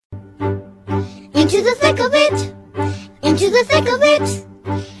Into the thick of it. Into the thick of it.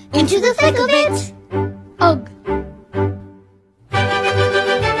 Into the thick of it. Ugh.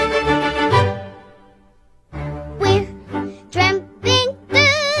 We're tramping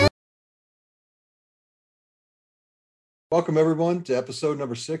through. Welcome, everyone, to episode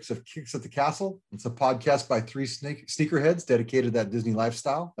number 6 of Kicks at the Castle. It's a podcast by three sneakerheads dedicated to that Disney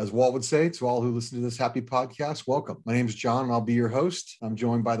lifestyle. As Walt would say, to all who listen to this happy podcast, welcome. My name is John, and I'll be your host. I'm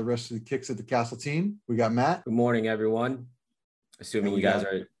joined by the rest of the Kicks at the Castle team. We got Matt. Good morning, everyone. Assuming you guys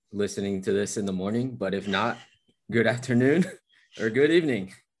are listening to this in the morning, but if not, good afternoon or good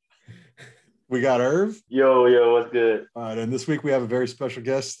evening. We got Irv. Yo, what's good? All right, and this week we have a very special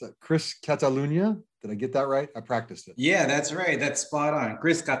guest, Chris Catalunya. Did I get that right? I practiced it. Yeah, that's right. That's spot on.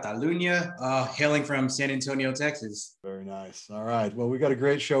 Chris Catalunya, hailing from San Antonio, Texas. Very nice. All right. Well, we got a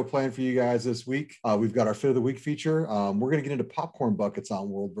great show planned for you guys this week. We've got our Fit of the Week feature. We're going to get into popcorn buckets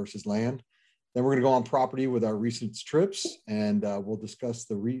on World versus Land. Then we're going to go on property with our recent trips, and we'll discuss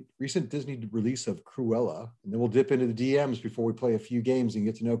the recent Disney release of Cruella. And then we'll dip into the DMs before we play a few games and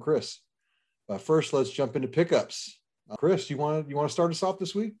get to know Chris. But first, let's jump into pickups. Chris, you want to start us off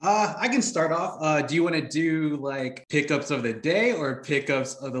this week? I can start off. Do you want to do like pickups of the day or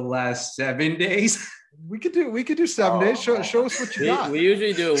pickups of the last 7 days? We could do 7 days. Show us what you got. We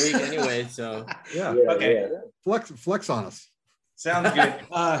usually do a week anyway, so yeah. Okay. Yeah. Flex on us. Sounds good.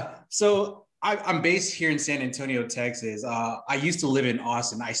 So I'm based here in San Antonio, Texas. I used to live in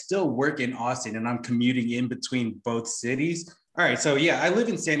Austin. I still work in Austin, and I'm commuting in between both cities. All right, so yeah, I live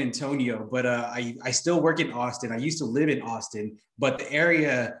in San Antonio, but I still work in Austin. I used to live in Austin, but the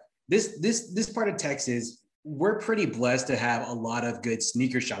area, this part of Texas, we're pretty blessed to have a lot of good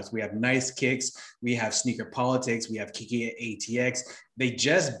sneaker shops. We have Nice Kicks, we have Sneaker Politics, we have Kiki at ATX. They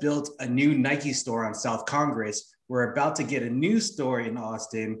just built a new Nike store on South Congress. We're about to get a new store in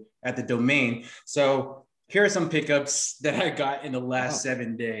Austin at the Domain. So here are some pickups that I got in the last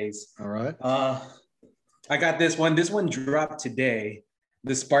 7 days. All right. I got this one. This one dropped today,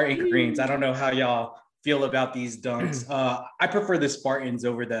 the Spartan Greens. I don't know how y'all feel about these dunks. I prefer the Spartans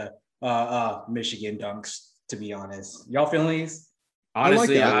over the Michigan dunks, to be honest. Y'all feeling these?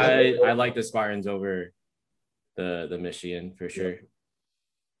 honestly, I like the Spartans over the Michigan for sure.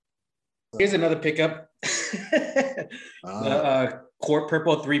 Here's another pickup. The Court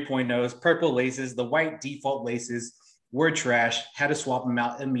Purple 3.0s, purple laces, the white default laces were trash. Had to swap them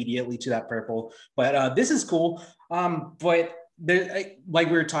out immediately to that purple. But this is cool. But there, like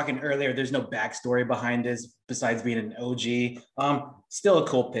we were talking earlier, there's no backstory behind this besides being an OG. Still a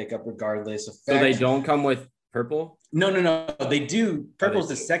cool pickup regardless. So they don't come with purple? No. They do. Purple's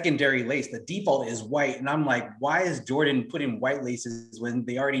the secondary lace. The default is white. And I'm like, why is Jordan putting white laces when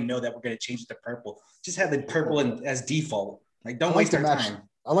they already know that we're going to change it to purple? Just have the purple as default. Like, don't waste our time.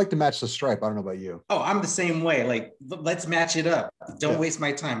 I like to match the stripe. I don't know about you. Oh, I'm the same way. Like, let's match it up. Don't waste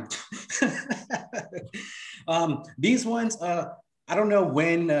my time. These ones, I don't know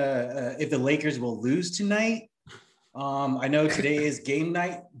when, if the Lakers will lose tonight. I know today is game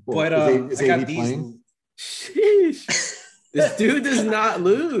night, but I got these. Playing? Sheesh. This dude does not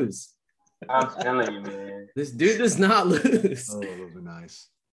lose. I'm telling you, man. This dude does not lose. Oh, those are nice.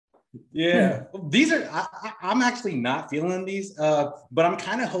 Yeah, these are. I'm actually not feeling these, but I'm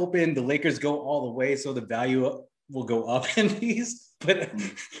kind of hoping the Lakers go all the way, so the value will go up in these. But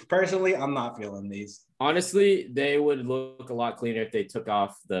personally, I'm not feeling these. Honestly, they would look a lot cleaner if they took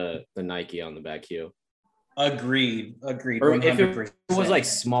off the Nike on the back heel. Agreed. Or 100%. if it was like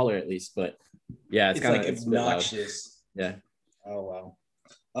smaller at least, but yeah, it's kind of like obnoxious. Yeah. Oh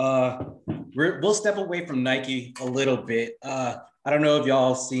wow. We'll step away from Nike a little bit. I don't know if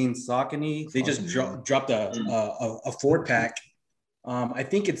y'all seen Saucony. They just dropped a 4-pack. I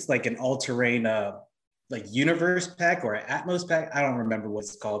think it's like an all-terrain like universe pack or an Atmos pack. I don't remember what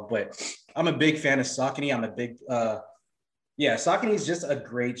it's called, but I'm a big fan of Saucony. I'm a big Saucony is just a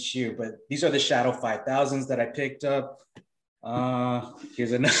great shoe. But these are the Shadow 5000s that I picked up.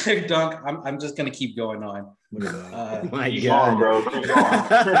 Here's another dunk. I'm just gonna keep going on. Look at that. My Keep God, on, bro. Keep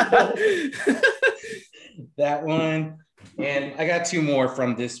on. That one. And I got 2 more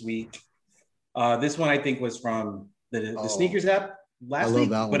from this week. This one I think was from the sneakers app last week,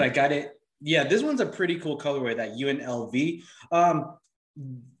 that one. but I got it. Yeah, this one's a pretty cool colorway, that UNLV.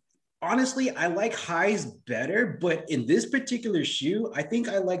 Honestly, I like highs better, but in this particular shoe, I think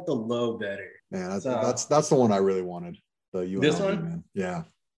I like the low better. Man, that's the one I really wanted. The UNLV, This one? man. Yeah.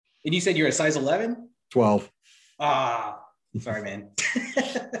 And you said you're a size 11? 12. Sorry, man.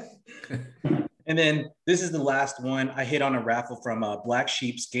 And then this is the last one. I hit on a raffle from a Black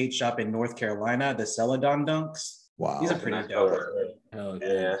Sheep skate shop in North Carolina, the Celadon Dunks. Wow. These are pretty dope. Hell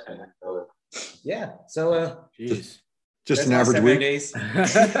Yeah. yeah. So Jeez. Just that's an my average 7 week. days.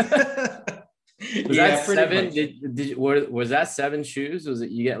 Was Yeah, that pretty 7? much. Was that 7 shoes? Was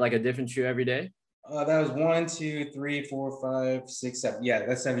it you get like a different shoe every day? That was 1, 2, 3, 4, 5, 6, 7. Yeah,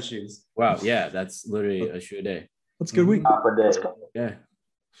 that's 7 shoes. Wow, yeah, that's literally a shoe a day. That's a good week. Half a day. Yeah.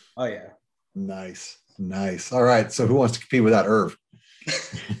 Oh yeah. Nice. All right. So who wants to compete with that, Irv?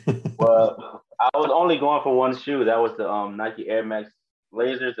 Well, I was only going for one shoe. That was the Nike Air Max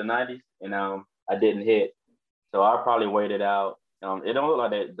Lasers, the 90s, and I didn't hit. So I'll probably wait it out. It don't look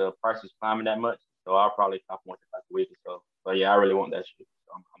like the price is climbing that much, so I'll probably cop one for like a week or so. But yeah, I really want that shoe,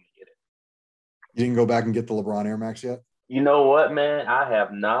 so I'm gonna get it. You didn't go back and get the LeBron Air Max yet? You know what, man? I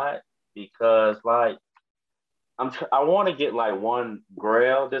have not because like I want to get like one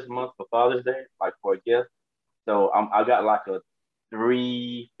Grail this month for Father's Day, like for a gift. So I got like a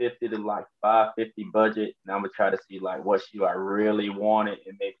 350 to like 550 budget, and I'm gonna try to see like what shoe I really wanted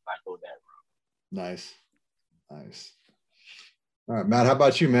and maybe like go that route. Nice. All right, Matt, how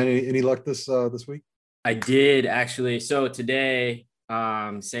about you, man? Any luck this week? I did actually. So today,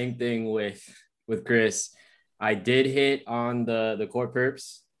 same thing with Chris. I did hit on the court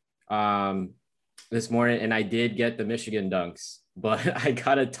perps this morning, and I did get the Michigan dunks, but I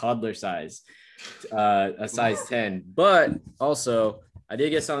got a toddler size, a size 10. But also, I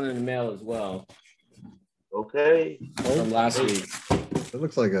did get something in the mail as well Okay. from last week. It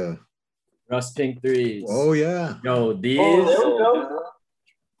looks like a Rust Pink 3s. Oh yeah. Yo, these Oh, there we go.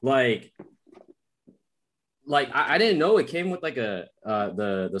 like I didn't know it came with like a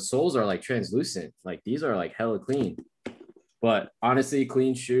the soles are like translucent. Like these are like hella clean. But honestly,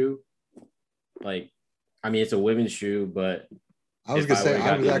 clean shoe. Like, I mean, it's a women's shoe, but I was gonna say would've I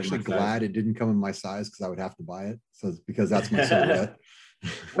got was these in actually my size. glad it didn't come in my size because I would have to buy it. So it's because that's my silhouette.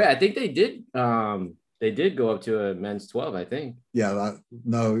 Wait, I think they did go up to a men's 12, I think. Yeah,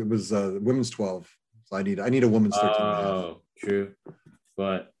 no, it was women's 12. So I need a women's 13 and a half. Oh, true.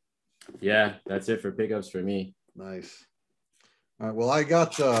 But yeah, that's it for pickups for me. Nice. All right. Well, I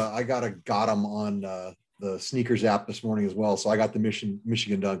got them on the sneakers app this morning as well. So I got the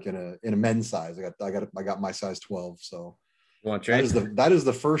Michigan Dunk in a men's size. I got my size 12. So You want to trade? that is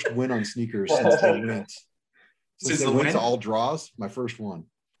the first win on sneakers since they went Win? to all draws. My first one.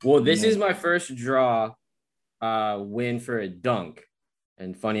 Well, this Yeah. is my first draw win for a dunk.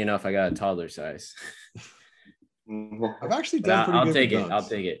 And funny enough, I got a toddler size. I've actually But done pretty I'll good. take with it. dunks. I'll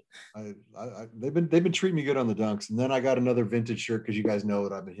take it. They've been treating me good on the dunks, and then I got another vintage shirt because you guys know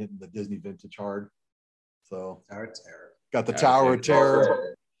that I've been hitting the Disney vintage hard. So got the Tower of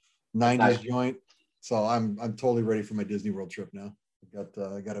Terror 90s joint. So I'm totally ready for my Disney World trip now.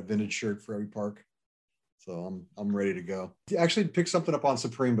 I got a vintage shirt for every park. So I'm ready to go. Actually pick something up on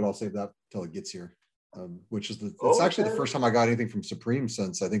Supreme, but I'll save that till it gets here. Which is it's actually the first time I got anything from Supreme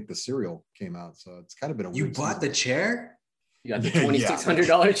since I think the cereal came out. So it's kind of been a You weird bought season. the chair? You got the Yeah.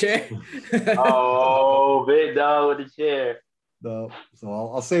 $2,600 chair. Oh, big dog with the chair. No, so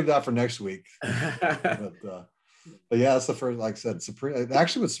I'll save that for next week. But yeah, that's the first. Like I said, Supreme.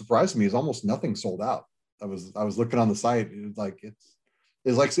 Actually, what surprised me is almost nothing sold out. I was looking on the site. It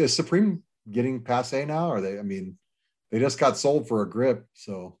was like is Supreme getting passe now? Or they? I mean, they just got sold for a grip.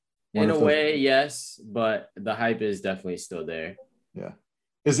 So In a way, yes, but the hype is definitely still there. yeah.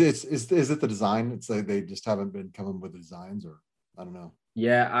 Is it the design? It's like they just haven't been coming with the designs, or I don't know.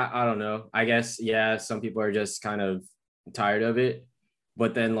 Yeah, I don't know. I guess, yeah, some people are just kind of tired of it.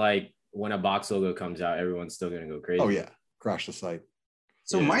 But then, like, when a box logo comes out, everyone's still going to go crazy. Oh, yeah. Crash the site.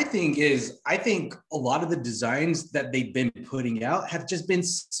 So my thing is, I think a lot of the designs that they've been putting out have just been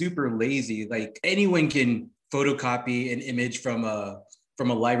super lazy. Like anyone can photocopy an image from a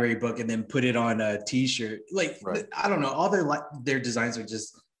library book and then put it on a t-shirt. Like, Right. I don't know. All their designs are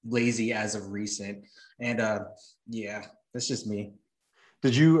just lazy as of recent. And yeah, that's just me.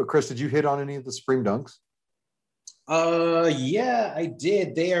 Chris, did you hit on any of the Supreme Dunks? Yeah, I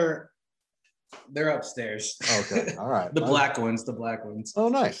did. They're upstairs. Okay. All right. The black ones. Oh,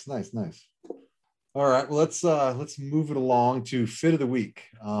 nice. All right. Well, let's move it along to Fit of the Week.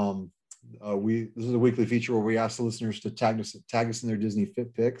 This is a weekly feature where we ask the listeners to tag us in their Disney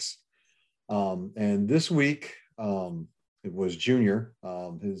Fit picks. And this week, it was Junior.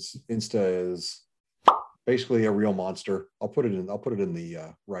 His Insta is basically a real monster. I'll put it in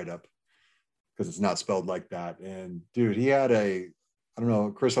the write-up because it's not spelled like that. And dude, he had I don't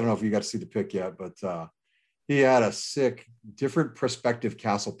know, Chris, I don't know if you got to see the pick yet, but he had a sick, different perspective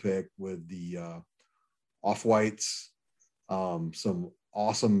castle pick with the off-whites, some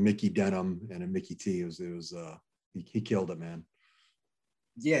awesome Mickey denim and a Mickey tee. He killed it, man.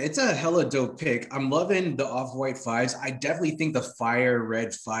 Yeah, it's a hella dope pick. I'm loving the off-white fives. I definitely think the fire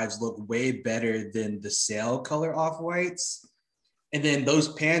red fives look way better than the sail color off-whites. And then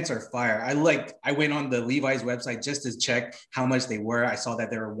those pants are fire. I went on the Levi's website just to check how much they were. I saw that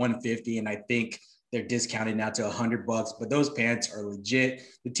they were 150 and I think they're discounted now to $100, but those pants are legit.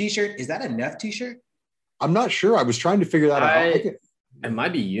 The t-shirt, is that a Neff t-shirt? I'm not sure. I was trying to figure that out. It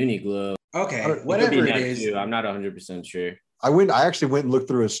might be Uniqlo. Okay, It whatever could be it Neff is. too. I'm not 100% sure. I actually went and looked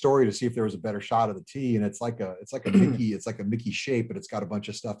through a story to see if there was a better shot of the tee, and it's like a Mickey shape, but it's got a bunch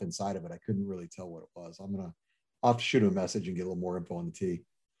of stuff inside of it. I couldn't really tell what it was. I'll have to shoot him a message and get a little more info on the tee.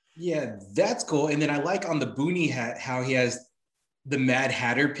 Yeah, that's cool. And then I like on the Boonie hat how he has the Mad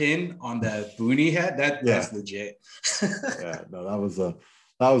Hatter pin on the Boonie hat. That's legit. Yeah, no, that was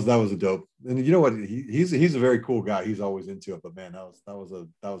a dope. And you know what? He's a very cool guy. He's always into it. But man, that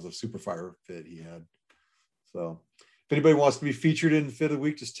was a super fire fit he had. So if anybody wants to be featured in Fit of the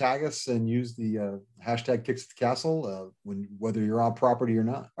Week, just tag us and use the hashtag Kicks at the Castle whether you're on property or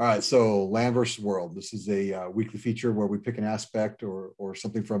not. All right, so Land versus World. This is a weekly feature where we pick an aspect or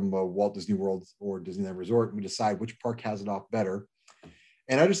something from Walt Disney World or Disneyland Resort, and we decide which park has it off better.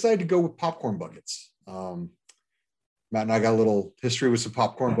 And I decided to go with popcorn buckets. Matt and I got a little history with some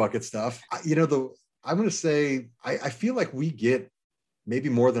popcorn bucket stuff. I'm going to say I feel like we get maybe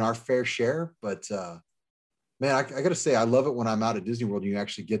more than our fair share, but man, I got to say, I love it when I'm out at Disney World and you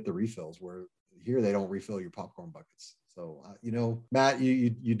actually get the refills, where here they don't refill your popcorn buckets. So, Matt, you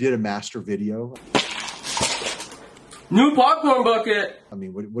did a master video. New popcorn bucket. I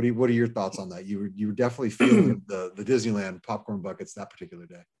mean, what are your thoughts on that? You were definitely feeling the Disneyland popcorn buckets that particular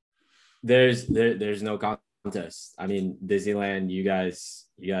day. There's no contest. I mean, Disneyland, you guys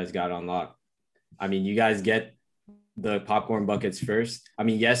got on lock. I mean, you guys get the popcorn buckets first. I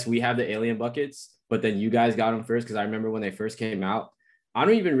mean, yes, we have the alien buckets, but then you guys got them first, because I remember when they first came out. I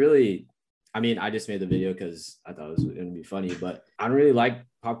just made the video because I thought it was going to be funny, but I don't really like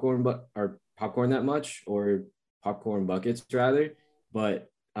popcorn that much, or popcorn buckets rather. But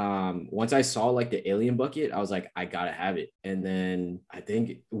once I saw like the alien bucket, I was like, I gotta have it. And then I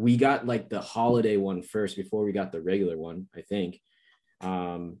think we got like the holiday one first before we got the regular one, I think.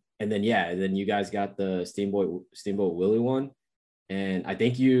 And then you guys got the Steamboat Willie one. And I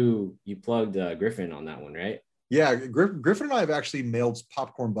think you plugged Griffin on that one, right? Yeah, Griffin and I have actually mailed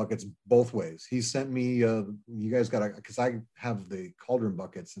popcorn buckets both ways. He sent me, you guys got because I have the Cauldron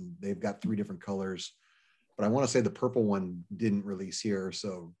buckets and they've got 3 different colors. But I want to say the purple one didn't release here.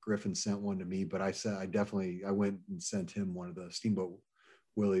 So Griffin sent one to me, but I went and sent him one of the Steamboat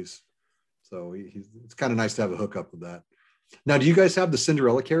Willies. So it's kind of nice to have a hookup with that. Now, do you guys have the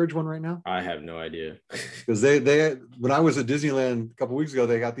Cinderella carriage one right now? I have no idea. Because they when I was at Disneyland a couple of weeks ago,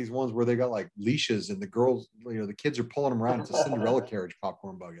 they got these ones where they got like leashes and the girls, the kids are pulling them around. It's a Cinderella carriage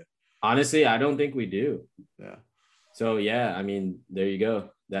popcorn bucket. Honestly, I don't think we do. Yeah. So yeah, I mean, there you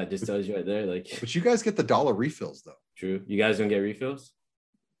go. That just tells you right there. Like, but you guys get the dollar refills though. True. You guys don't get refills?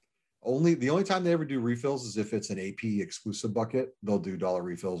 The only time they ever do refills is if it's an AP exclusive bucket. They'll do dollar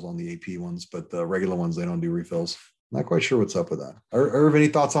refills on the AP ones, but the regular ones, they don't do refills. Not quite sure what's up with that. Irv, any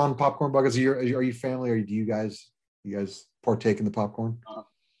thoughts on popcorn buckets? Are you family, or do you guys partake in the popcorn?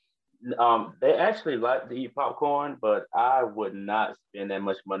 They actually like to eat popcorn, but I would not spend that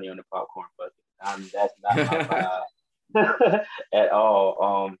much money on the popcorn bucket. That's not my vibe at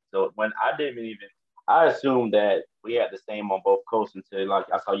all. So when I assumed that we had the same on both coasts until like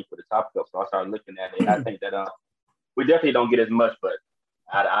I saw you put the topic up. So I started looking at it. I think that we definitely don't get as much, but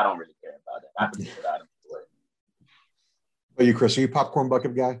I don't really care about that. I can do without them. Are you, Chris? Are you a popcorn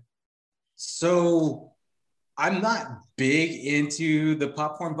bucket guy? So I'm not big into the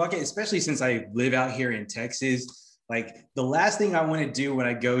popcorn bucket, especially since I live out here in Texas. Like the last thing I want to do when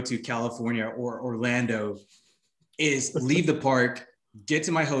I go to California or Orlando is leave the park, get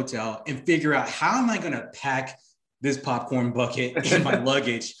to my hotel, and figure out how am I going to pack this popcorn bucket in my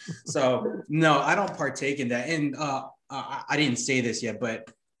luggage. So no, I don't partake in that. And I didn't say this yet, but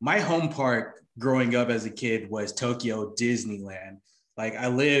my home park growing up as a kid was Tokyo Disneyland. Like I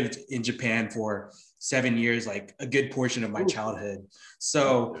lived in Japan for 7 years, like a good portion of my childhood.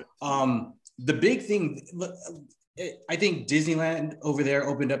 So the big thing, I think Disneyland over there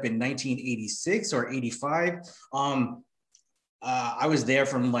opened up in 1986 or 85. I was there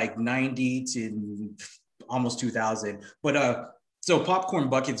from like 90 to almost 2000. But so popcorn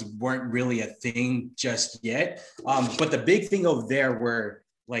buckets weren't really a thing just yet. But the big thing over there were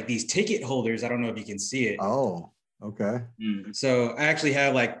like these ticket holders. I don't know if you can see it. Oh, okay. So I actually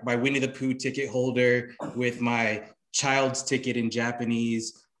have like my Winnie the Pooh ticket holder with my child's ticket in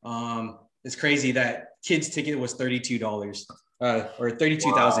Japanese. It's crazy that kids ticket was $32. or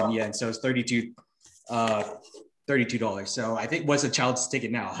 32,000 yen. So it's $32. So I think what's a child's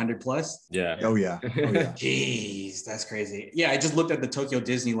ticket now? 100 plus? Yeah. Oh yeah. Oh yeah. Jeez, that's crazy. Yeah, I just looked at the Tokyo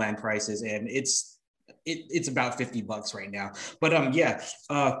Disneyland prices and it's about $50 right now. But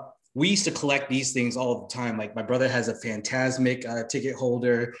we used to collect these things all the time. Like my brother has a Fantasmic ticket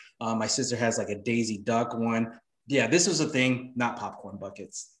holder. My sister has like a Daisy Duck one. Yeah, this was a thing, not popcorn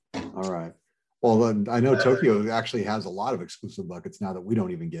buckets. All right. Well, then I know Tokyo actually has a lot of exclusive buckets now that we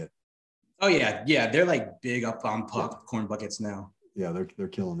don't even get. Oh yeah, they're like big up on popcorn buckets now. Yeah, they're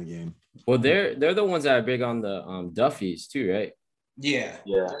killing the game. Well, they're the ones that are big on the Duffies too, right? Yeah.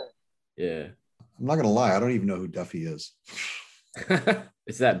 Yeah. I'm not gonna lie, I don't even know who Duffy is.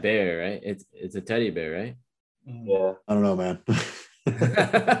 It's that bear, right? It's a teddy bear, right? Yeah. I don't know, man.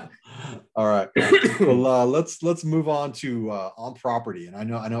 All right. Well, let's move on to on property. And I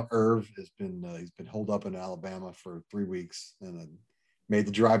know Irv has been he's been holed up in Alabama for 3 weeks and then made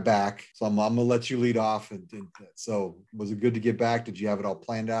the drive back. So I'm gonna let you lead off. And so was it good to get back? Did you have it all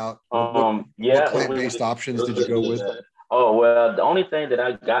planned out? What plant-based options did you go with? Oh well, the only thing that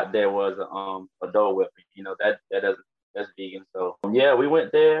I got there was a Dole Whip. You know that's vegan. So yeah, we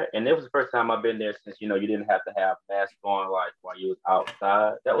went there, and it was the first time I've been there since you didn't have to have masks on like while you was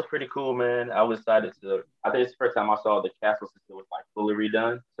outside. That was pretty cool, man. I was excited to. I think it's the first time I saw the castle since it was like fully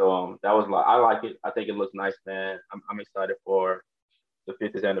redone. So that was like I like it. I think it looks nice, man. I'm excited for the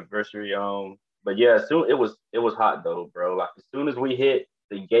 50th anniversary. But yeah, soon it was hot though, bro. Like as soon as we hit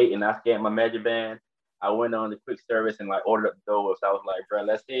the gate and I scanned my Magic Band, I went on the quick service and like ordered up the Dole Whips. I was like, bro,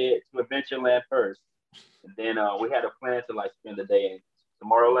 let's head to Adventureland first. And then we had a plan to like spend the day in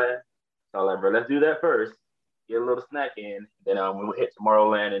Tomorrowland. So I was like, bro, let's do that first. Get a little snack in. Then we hit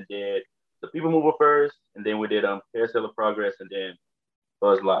Tomorrowland and did the People Mover first, and then we did Carousel of Progress, and then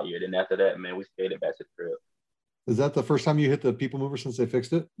Buzz Lightyear. Then after that, man, we skated back to the crib. Is that the first time you hit the People Mover since they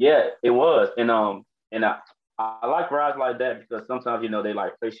fixed it? Yeah, it was. And I like rides like that because sometimes they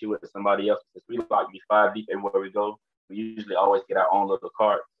like place you with somebody else. Since we like be 5 deep everywhere we go, we usually always get our own little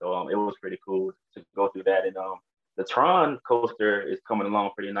cart. So it was pretty cool to go through that. And the Tron coaster is coming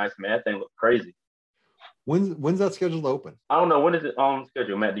along pretty nice, man. That thing looks crazy. When's that scheduled to open? I don't know. When is it on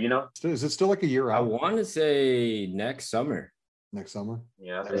schedule, Matt? Do you know? Is it still like a year I out? want to say next summer. Next summer?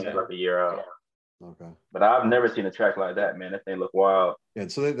 Yeah, I think it's like a year out. Okay. But I've never seen a track like that, man. That thing look wild. Yeah,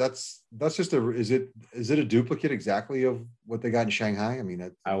 and so that's just is it a duplicate exactly of what they got in Shanghai? I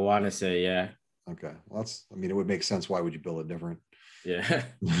mean, I want to say, yeah. Okay. Well, it would make sense. Why would you build it different? Yeah.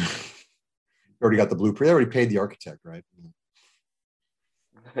 You already got the blueprint. They already paid the architect, right?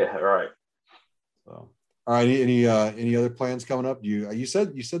 Yeah, right. So, all right. Any other plans coming up? You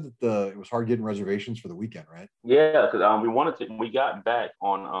said that it was hard getting reservations for the weekend, right? Yeah, because we got back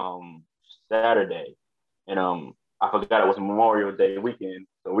on Saturday, and I forgot it was Memorial Day weekend,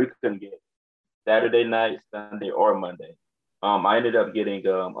 so we couldn't get Saturday night, Sunday, or Monday. I ended up getting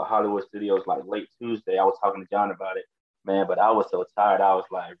a Hollywood Studios like late Tuesday. I was talking to John about it, man, but I was so tired. I was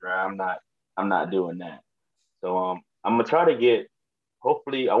like, bro, I'm not doing that. So I'm gonna try to get.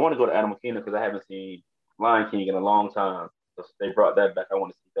 Hopefully, I want to go to Animal Kingdom because I haven't seen Lion King in a long time. So they brought that back. I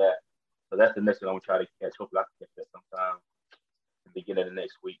want to see that. So that's the next one I'm gonna try to catch. Hopefully, I can catch that sometime at the beginning of the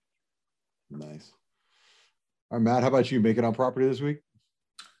next week. Nice. All right, Matt, how about you? Make it on property this week?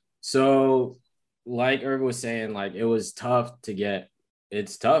 So, like Irv was saying, like it's tough to get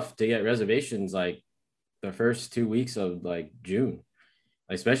reservations like the first 2 weeks of like June,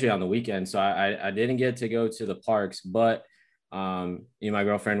 especially on the weekend. So I didn't get to go to the parks, but me and my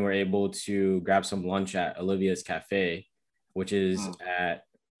girlfriend were able to grab some lunch at Olivia's Cafe, which is at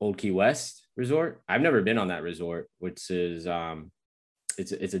Old Key West Resort. I've never been on that resort, which is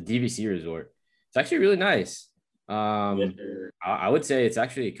it's a DVC resort. It's actually really nice. I would say it's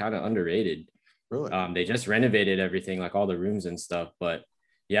actually kind of underrated. Really? They just renovated everything, like all the rooms and stuff. But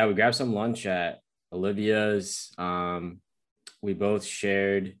yeah, we grabbed some lunch at Olivia's. We both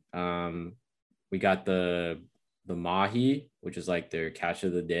shared. We got the mahi, which is like their catch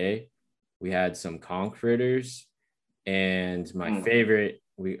of the day. We had some conch fritters, and my favorite,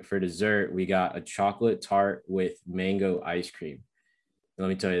 for dessert, we got a chocolate tart with mango ice cream. Let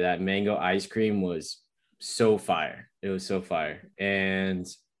me tell you, that mango ice cream was so fire. It was so fire. And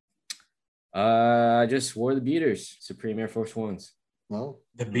I just wore the beaters, Supreme Air Force Ones. Well,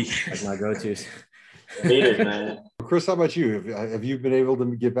 The beaters. Like my go-tos. Beaters, man. Chris, how about you? Have you been able to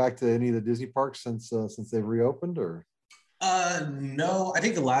get back to any of the Disney parks since they've reopened, or? No, I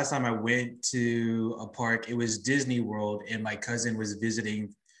think the last time I went to a park, it was Disney World, and my cousin was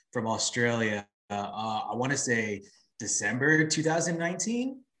visiting from Australia. I want to say December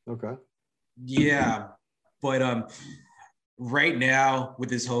 2019. Okay. Yeah, but right now with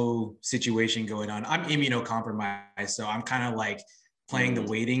this whole situation going on, I'm immunocompromised. So I'm kind of like playing the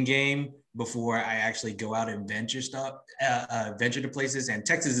waiting game before I actually go out and venture to places. And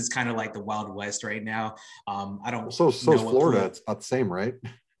Texas is kind of like the Wild West right now. I don't So is Florida. It's about the same, right?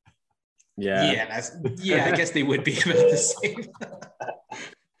 Yeah. Yeah, I guess they would be about the same.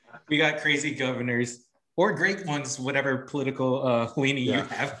 We got crazy governors or great ones, whatever political leaning you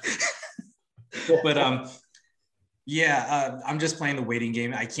have. But I'm just playing the waiting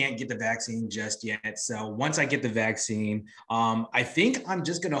game. I can't get the vaccine just yet. So once I get the vaccine, I think I'm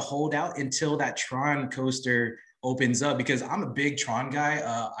just gonna hold out until that Tron coaster opens up, because I'm a big Tron guy.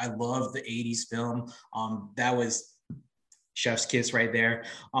 I love the 80s film. That was chef's kiss right there.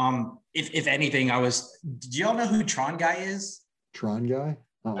 If anything, do y'all know who Tron guy is? Tron guy?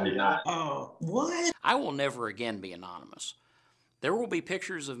 I did not. Oh, what? I will never again be anonymous. There will be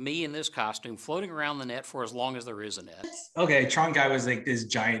pictures of me in this costume floating around the net for as long as there is a net. Okay, Tron guy was like this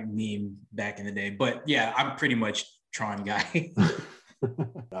giant meme back in the day, but yeah, I'm pretty much Tron guy.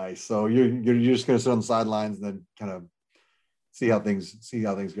 Nice. So you're just gonna sit on the sidelines and then kind of see how things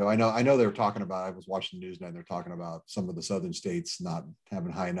go. I know they were talking about, I was watching the news now, they're talking about some of the southern states not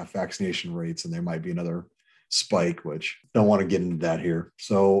having high enough vaccination rates, and there might be another spike, which don't want to get into that here.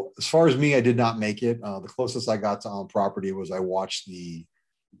 So as far as me, I did not make it. The closest I got to on property was I watched the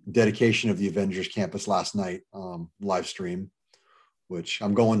dedication of the Avengers campus last night, live stream, which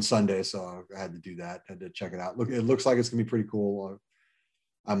I'm going Sunday, so I had to do that. I had to check it out. Look, it looks like it's gonna be pretty cool.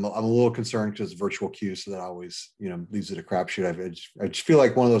 I'm a little concerned because virtual queue, so that always, leaves it a crapshoot. I just feel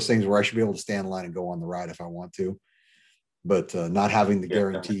like one of those things where I should be able to stand in line and go on the ride if I want to, but not having the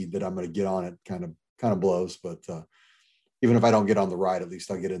guarantee that I'm going to get on it kind of blows. But even if I don't get on the ride, at least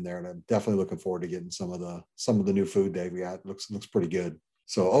I'll get in there, and I'm definitely looking forward to getting some of the new food they got. Looks pretty good.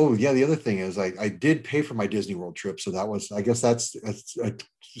 So, the other thing is I did pay for my Disney World trip, so that was, I guess that's a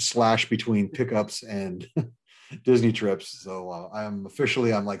slash between pickups and Disney trips. So I'm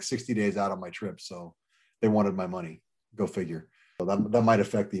like 60 days out on my trip. So they wanted my money. Go figure. So that might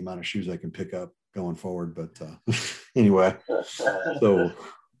affect the amount of shoes I can pick up going forward. But anyway, so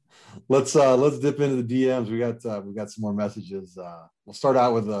let's dip into the DMs. We got some more messages. We'll start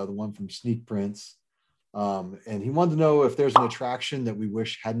out with the one from Sneak Prince. And he wanted to know if there's an attraction that we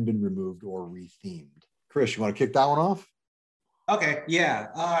wish hadn't been removed or rethemed. Chris, you want to kick that one off? Okay. Yeah.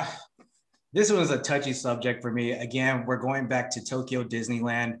 This was a touchy subject for me. Again, we're going back to Tokyo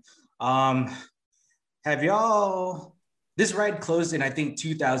Disneyland. Have y'all, this ride closed in, I think,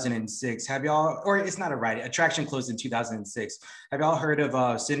 2006. Have y'all, or it's not a ride, attraction closed in 2006. Have y'all heard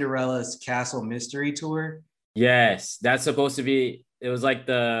of Cinderella's Castle Mystery Tour? Yes, that's supposed to be, it was like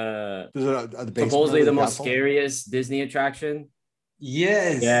supposedly the most scariest Disney attraction.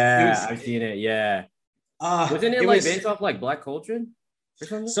 Yes. Yeah, I've seen it. Yeah. Wasn't it like based off like Black Cauldron or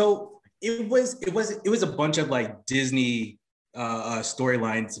something? So it was a bunch of like Disney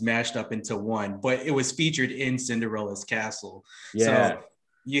storylines mashed up into one, but it was featured in Cinderella's castle. Yeah. So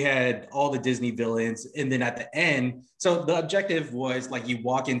you had all the Disney villains, and then at the end, so the objective was like you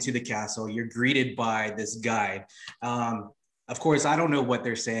walk into the castle, you're greeted by this guide. Of course, I don't know what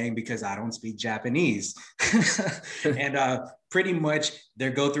they're saying because I don't speak Japanese. And pretty much they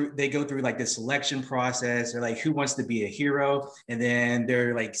go through like the selection process. They're like, who wants to be a hero? And then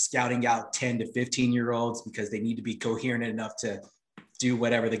they're like scouting out 10 to 15-year-olds because they need to be coherent enough to do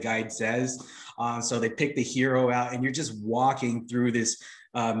whatever the guide says. So they pick the hero out, and you're just walking through this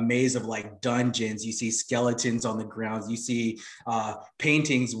maze of like dungeons. You see skeletons on the ground. You see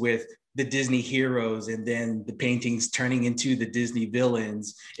paintings with the Disney heroes, and then the paintings turning into the Disney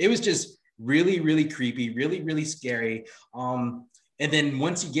villains. It was just really, really creepy, really, really scary. And then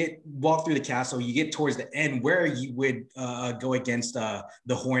once you walk through the castle, you get towards the end where you would go against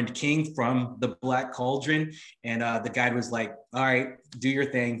the Horned King from the Black Cauldron. And the guide was like, all right, do your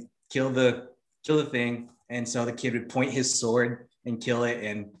thing, kill the thing. And so the kid would point his sword and kill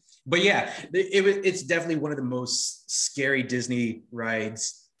it. But yeah, it's definitely one of the most scary Disney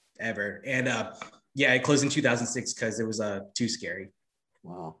rides ever. And it closed in 2006 because it was too scary.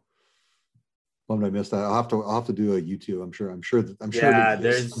 Wow. Bummed I missed that. I'll have to do a YouTube. I'm sure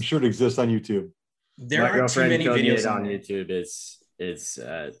it exists on YouTube. There aren't too many videos on YouTube. It's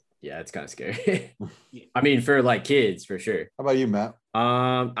kind of scary. I mean, for like kids, for sure. How about you, Matt?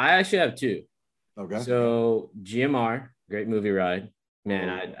 I actually have two. Okay. So GMR, great movie ride.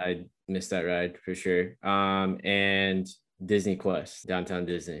 Man, I missed that ride for sure. And Disney Quest, Downtown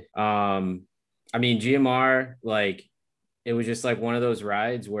Disney. I mean, GMR, like it was just like one of those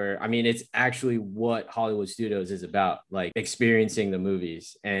rides where, I mean, it's actually what Hollywood Studios is about, like experiencing the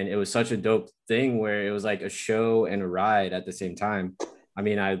movies. And it was such a dope thing where it was like a show and a ride at the same time. I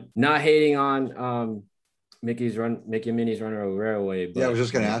mean, I'm not hating on Mickey and Minnie's Runaway Railway, but Yeah, I was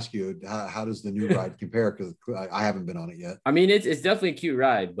just going to ask you, how does the new ride compare? Because I haven't been on it yet. I mean, it's definitely a cute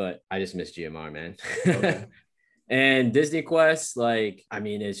ride, but I just miss GMR, man. Okay. And Disney Quest, like, I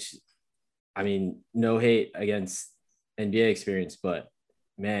mean, no hate against NBA experience, but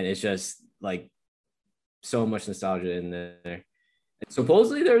man, it's just like so much nostalgia in there.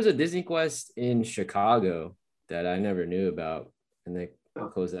 Supposedly there was a Disney Quest in Chicago that I never knew about, and they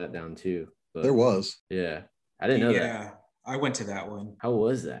closed that down too. But There was. yeah, I didn't know that. Yeah, I went to that one. How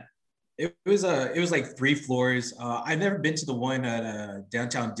was that? It was like 3 floors. I've never been to the one at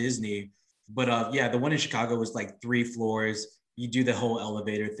downtown Disney, but yeah, the one in Chicago was like 3 floors. You do the whole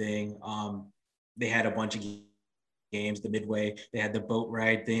elevator thing. They had a bunch of games, the Midway. They had the boat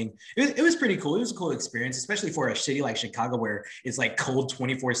ride thing. It was pretty cool. It was a cool experience, especially for a city like Chicago where it's like cold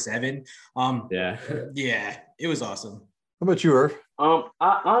 24/7. Yeah. Yeah, it was awesome. How about you, Irv?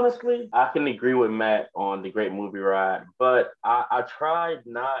 I can agree with Matt on the Great Movie Ride, but I tried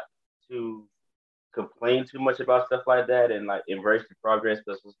not to complain too much about stuff like that and like embrace the progress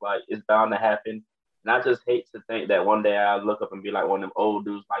because it's like it's bound to happen. And I just hate to think that one day I'll look up and be like one of them old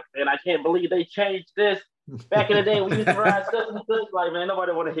dudes, like, man, I can't believe they changed this. Back in the day, we used to ride stuff and stuff. Like, man,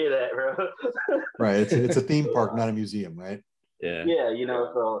 nobody want to hear that, bro. Right. It's a theme park, not a museum, right? Yeah. Yeah,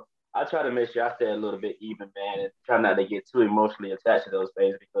 so I try to make sure I stay a little bit even, man, and try not to get too emotionally attached to those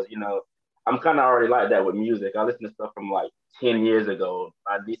things because, I'm kind of already like that with music. I listen to stuff from like 10 years ago.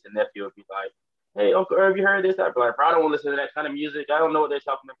 My niece and nephew would be like, hey, Uncle Irv, you heard this? I'd be like, bro, I don't want to listen to that kind of music. I don't know what they're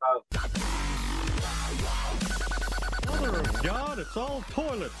talking about. Mother of God, it's all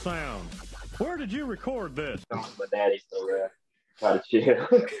toilet sounds. Where did you record this? My daddy, so try to chill.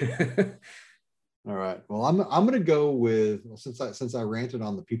 All right. Well, I'm going to go with, since I ranted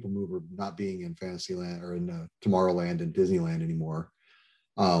on the People Mover not being in Fantasyland or in Tomorrowland and Disneyland anymore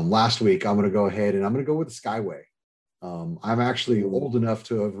last week, I'm going to go ahead and I'm going to go with the Skyway. I'm actually old enough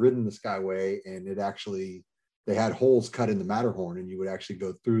to have ridden the Skyway, and they had holes cut in the Matterhorn, and you would actually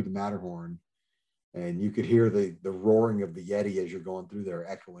go through the Matterhorn, and you could hear the roaring of the Yeti as you're going through there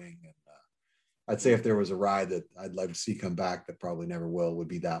echoing. And I'd say if there was a ride that I'd like to see come back that probably never will, would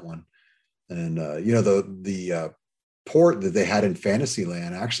be that one. And the port that they had in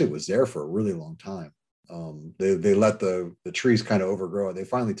Fantasyland actually was there for a really long time. They let the trees kind of overgrow it. They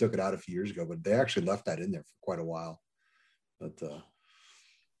finally took it out a few years ago, but they actually left that in there for quite a while. But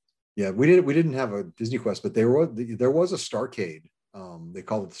yeah, we didn't have a Disney Quest, but there was a Starcade. They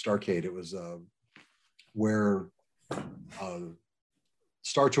called it the Starcade. It was where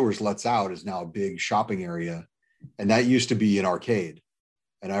Star Tours lets out is now a big shopping area, and that used to be an arcade.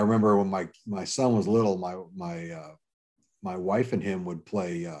 And I remember when my son was little, my wife and him would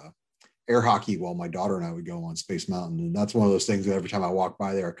play air hockey while my daughter and I would go on Space Mountain. And that's one of those things that every time I walk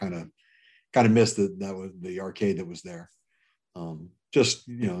by there, I kind of missed that was the arcade that was there. Just,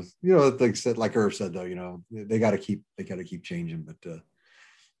 like said, like Irv said, though, they got to keep changing, but the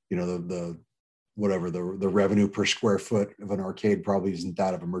revenue per square foot of an arcade probably isn't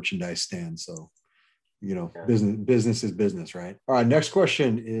that of a merchandise stand. So, business is business, right? All right. Next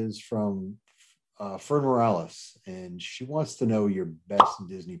question is from Fern Morales, and she wants to know your best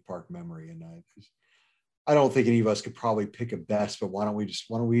Disney park memory. And I don't think any of us could probably pick a best, but why don't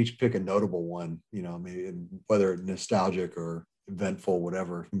we each pick a notable one? Maybe whether nostalgic or eventful,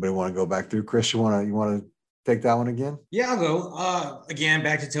 whatever. Anybody want to go back through? Chris, you want to take that one again? Yeah, I'll go. Again,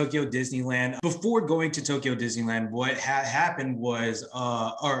 back to Tokyo Disneyland. Before going to Tokyo Disneyland, what had happened was,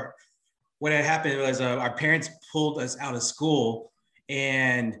 our parents pulled us out of school,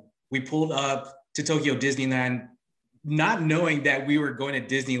 and we pulled up to Tokyo Disneyland, not knowing that we were going to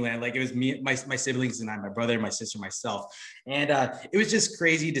Disneyland. Like, it was me, my siblings and I, my brother, my sister, myself. And it was just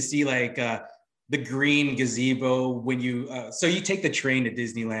crazy to see the green gazebo when so you take the train to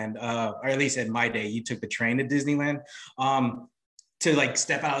Disneyland, or at least at my day, you took the train to Disneyland to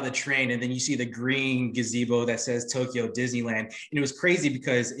step out of the train, and then you see the green gazebo that says Tokyo Disneyland. And it was crazy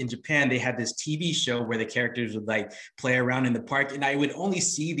because in Japan, they had this TV show where the characters would play around in the park, and I would only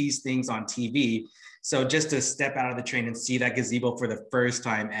see these things on TV. So just to step out of the train and see that gazebo for the first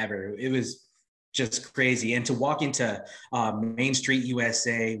time ever, it was just crazy. And to walk into Main Street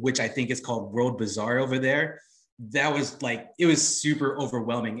USA, which I think is called World Bazaar over there, that was it was super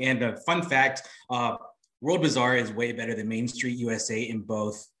overwhelming. And a fun fact, World Bazaar is way better than Main Street USA in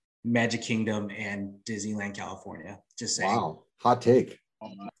both Magic Kingdom and Disneyland, California. Just saying. Wow. Hot take.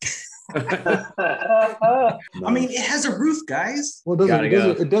 I mean, it has a roof, guys. Well, it doesn't, Gotta it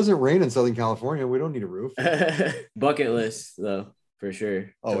doesn't, go. it doesn't rain in Southern California. We don't need a roof. Bucket list though, for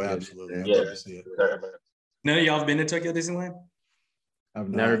sure. Oh, Tokyo absolutely. I'd Disneyland. love to see it. None of y'all have been to Tokyo Disneyland? I've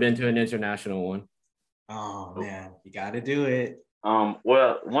Never not. been to an international one. Oh man, you got to do it.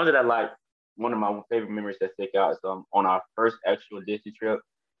 Well, one of my favorite memories that stick out is on our first actual Disney trip,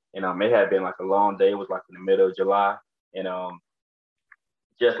 and it had been like a long day. It was like in the middle of July, and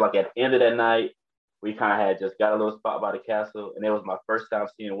just like at the end of that night, we kind of had just got a little spot by the castle, and it was my first time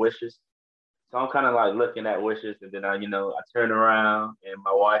seeing Wishes. So I'm kind of like looking at Wishes, and then I turn around, and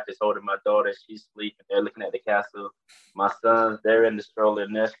my wife is holding my daughter. She's sleeping. They're looking at the castle. My sons, they're in the stroller,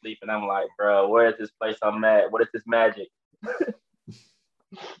 and they're sleeping. I'm like, bro, where is this place I'm at? What is this magic?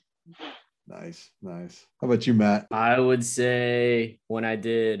 Nice. How about you, Matt? I would say when I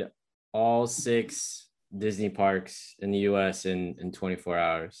did all 6 Disney parks in the US in 24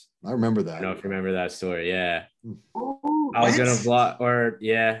 hours. I remember I that. don't know if you remember that story. Yeah. Ooh, I was what? gonna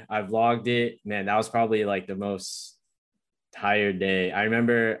vlog, I vlogged it. Man, that was probably like the most tired day. I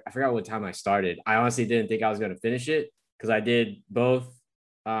remember, I forgot what time I started. I honestly didn't think I was gonna finish it because I did both.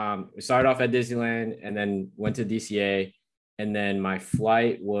 We started off at Disneyland and then went to DCA, and then my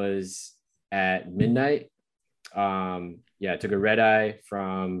flight was at midnight. I took a red eye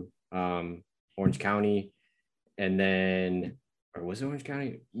from Orange County, and then, or was it Orange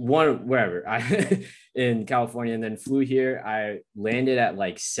County? Wherever in California, and then flew here. I landed at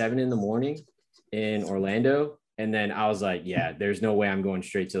like 7 a.m. in Orlando. And then I was like, yeah, there's no way I'm going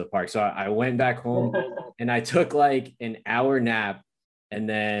straight to the park. So I went back home and I took like an hour nap. And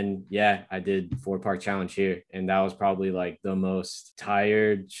then, I did 4-park challenge here. And that was probably like the most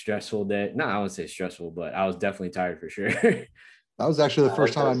tired, stressful day. No, I wouldn't say stressful, but I was definitely tired for sure. That was actually the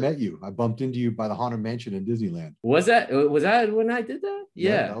first time I met you. I bumped into you by the Haunted Mansion in Disneyland. Was that when I did that?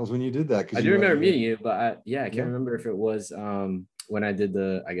 Yeah. That was when you did that. I do remember meeting you, but I can't Yeah. remember if it was when I did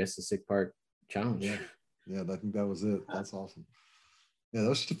the 6-park challenge. Yeah, I think that was it. That's awesome. Yeah, that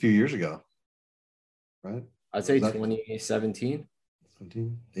was just a few years ago, right? I'd say 2017.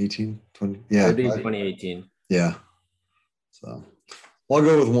 17, 18, 20. Yeah. It'd be 2018. Yeah. So I'll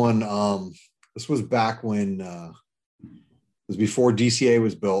go with one. This was back when it was before DCA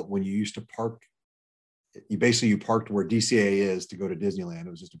was built, when you used to park. You parked where DCA is to go to Disneyland.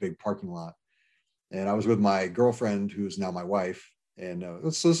 It was just a big parking lot. And I was with my girlfriend, who's now my wife. And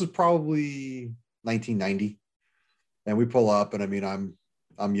so this is probably 1990. And we pull up, and I mean, I'm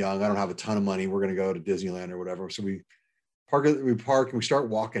young. I don't have a ton of money. We're going to go to Disneyland or whatever. So we park, and we start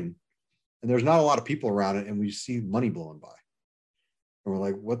walking, and there's not a lot of people around it. And we see money blowing by. And we're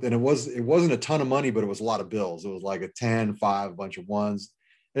like, what? And it wasn't a ton of money, but it was a lot of bills. It was like a 10, 5, a bunch of ones.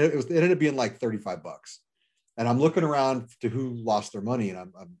 It ended up being like $35. And I'm looking around to who lost their money, and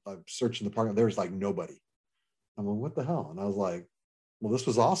I'm searching the park. There's like nobody. I'm like, what the hell? And I was like, well, this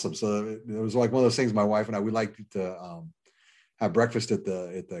was awesome. So it was like one of those things. My wife and I, we liked to have breakfast at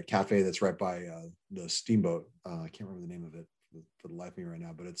the cafe that's right by the Steamboat. I can't remember the name of it for the life of me right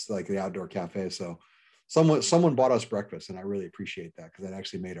now, but it's like the outdoor cafe. So someone bought us breakfast, and I really appreciate that, because that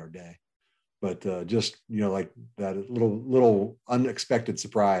actually made our day. But just, like that little unexpected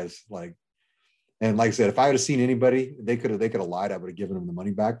surprise, and like I said, if I had seen anybody, they could have lied. I would have given them the money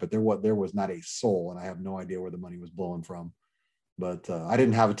back, but there was not a soul, and I have no idea where the money was blowing from. But I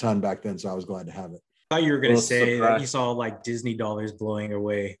didn't have a ton back then, so I was glad to have it. I thought you were going to say surprise. that you saw like Disney dollars blowing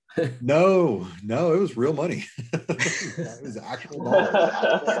away. No, it was real money. It was actual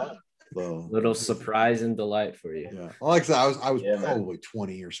dollars. So, Little surprise and delight for you. yeah. Well, like I said, I was Yeah, man. probably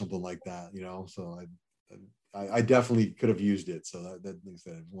 20 or something like that, So I definitely could have used it. So that was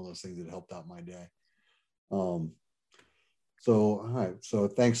one of those things that helped out my day. So, all right. So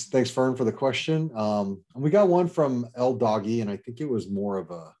thanks, Fern, for the question. And we got one from L Doggy, and I think it was more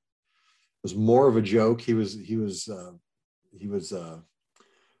of a joke. He was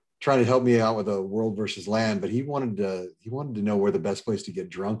trying to help me out with a World versus Land, but he wanted to know where the best place to get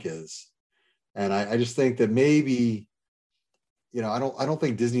drunk is. And I just think that maybe, I don't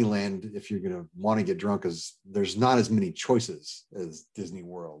think Disneyland, if you're going to want to get drunk, there's not as many choices as Disney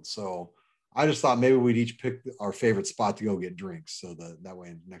World. So I just thought maybe we'd each pick our favorite spot to go get drinks, so that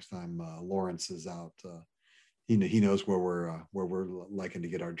way next time Lawrence is out, he knows where we're liking to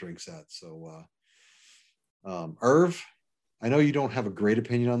get our drinks at. So Irv, I know you don't have a great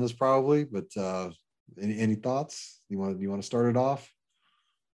opinion on this probably, but any thoughts? You want to start it off?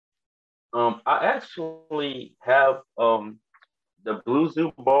 I actually have the Blue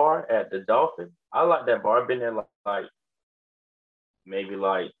Zoo bar at the Dolphin. I like that bar. I've been there like maybe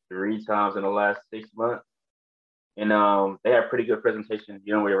 3 times in the last 6 months. and they have pretty good presentation.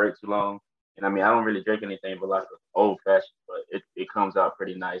 You don't wait right too long. And I mean, I don't really drink anything but like old fashioned, but it comes out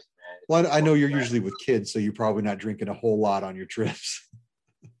pretty nice, man. Well, I know you're usually with kids, so you're probably not drinking a whole lot on your trips.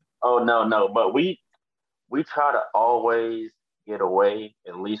 Oh no, but we try to always get away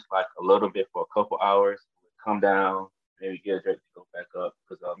at least like a little bit for a couple hours, come down, maybe get a drink to go back up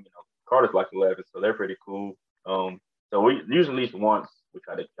because Carter's like 11, so they're pretty cool. So we usually at least once we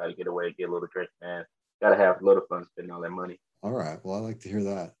try to get away, get a little drink, man. Gotta have a little fun spending all that money. All right. Well, I like to hear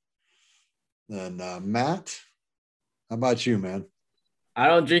that. Then Matt, how about you, man? I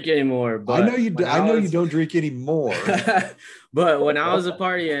don't drink anymore. But I know you. I know you don't drink anymore. But when I was a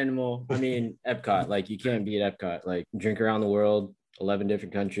party animal, I mean, Epcot, like you can't beat Epcot. Like drink around the world, 11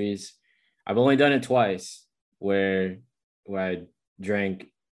 different countries. I've only done it twice, where I drank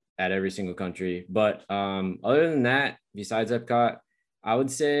at every single country. But other than that, besides Epcot, I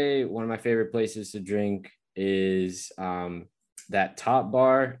would say one of my favorite places to drink is that Top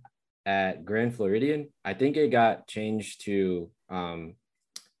Bar at Grand Floridian. I think it got changed to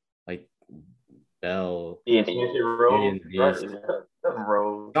like Bell.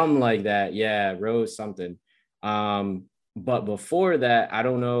 Something like that. Yeah, Rose something. But before that, I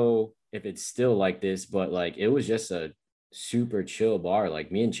don't know if it's still like this, but like it was just a super chill bar.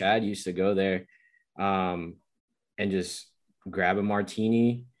 Like me and Chad used to go there and just grab a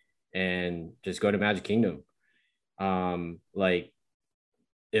martini and just go to Magic Kingdom. Like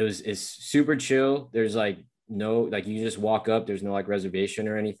it's super chill. There's like no, like you just walk up, there's no like reservation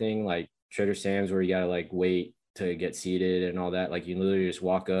or anything like Trader Sam's where you gotta like wait to get seated and all that. Like you literally just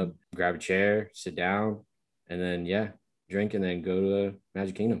walk up, grab a chair, sit down, and then drink and then go to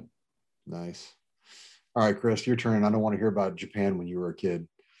Magic Kingdom. Nice. All right, Chris, your turn. I don't want to hear about Japan when you were a kid.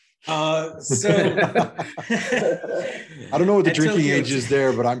 So I don't know what the drinking age is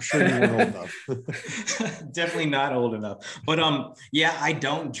there, but I'm sure you weren't old enough. Definitely not old enough. But yeah, I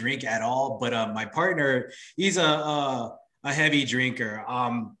don't drink at all. But my partner, he's a heavy drinker.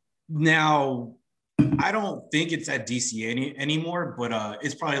 Now I don't think it's at DCA anymore, but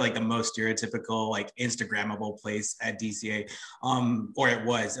it's probably like the most stereotypical, like Instagrammable place at DCA. Or it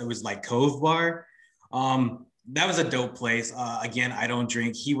was like Cove Bar. That was a dope place. Again, I don't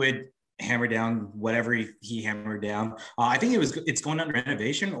drink. He would hammer down whatever he hammered down. I think it's going under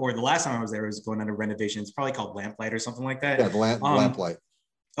renovation, or the last time I was there, it was going under renovation. It's probably called Lamplight or something like that. Yeah, Lamplight.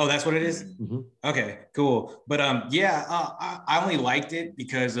 Oh, that's what it is? Mm-hmm. Okay, cool. But I only liked it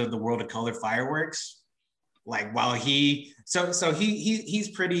because of the World of Color fireworks. Like while he's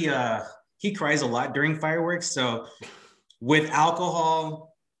pretty he cries a lot during fireworks. So with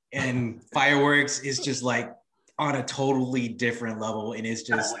alcohol and fireworks is just like on a totally different level, and it's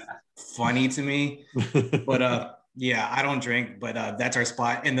just funny to me. But yeah, I don't drink, but that's our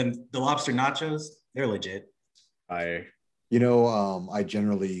spot. And then the lobster nachos, they're legit. Fire. You know, I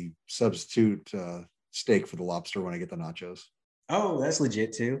generally substitute steak for the lobster when I get the nachos. Oh, that's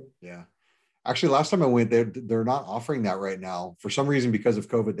legit too. Yeah. Actually, last time I went, they're not offering that right now. For some reason, because of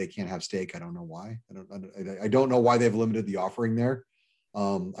COVID, they can't have steak. I don't know why. I don't know why they've limited the offering there.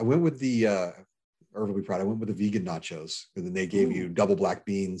 I went with the Irv will be proud. I went with the vegan nachos, and then they gave you double black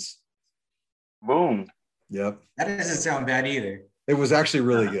beans. Boom. Yep. That doesn't sound bad either. It was actually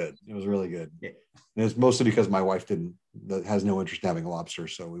really good. It was really good. Yeah. And it's mostly because my wife has no interest in having lobster.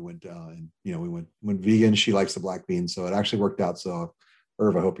 So we went and we went vegan. She likes the black beans. So it actually worked out. So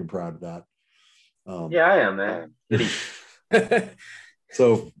Irv, I hope you're proud of that. Yeah, I am, man.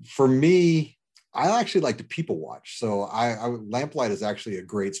 So for me, I actually like to people watch. So Lamplight is actually a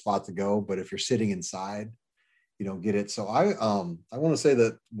great spot to go, but if you're sitting inside, you don't get it. So I want to say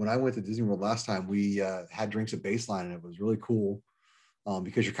that when I went to Disney World last time, we had drinks at Baseline, and it was really cool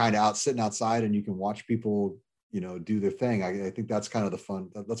because you're kind of sitting outside and you can watch people, do their thing. I think that's kind of the fun.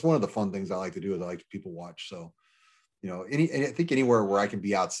 That's one of the fun things I like to do is I like to people watch. So, I think anywhere where I can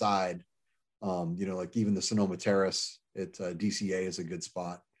be outside, like even the Sonoma Terrace at DCA is a good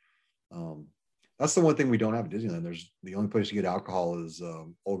spot. That's the one thing we don't have at Disneyland. There's the only place to get alcohol is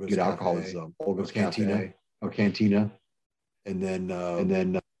Olga's Olga's Cantina. Cantina. And then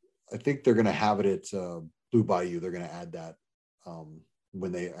I think they're going to have it at Blue Bayou. They're going to add that I'm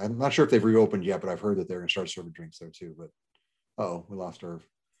not sure if they've reopened yet, but I've heard that they're going to start serving drinks there too. But we lost Irv.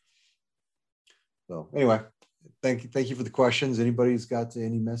 So anyway, thank you for the questions. Anybody's got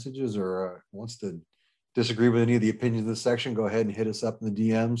any messages or wants to disagree with any of the opinions in this section, go ahead and hit us up in the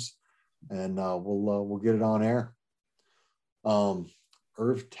DMs, and we'll get it on air.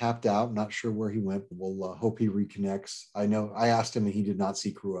 Irv tapped out, not sure where he went, but we'll hope he reconnects. I know I asked him and he did not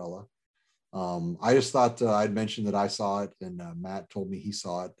see Cruella. I just thought I'd mentioned that I saw it, and Matt told me he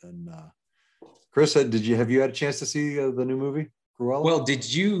saw it, and Chris, have you had a chance to see the new movie, Cruella? Well,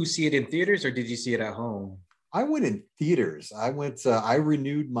 did you see it in theaters or did you see it at home? I went in theaters. I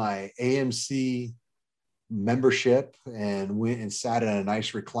renewed my AMC membership and went and sat in a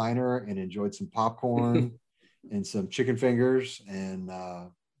nice recliner and enjoyed some popcorn and some chicken fingers and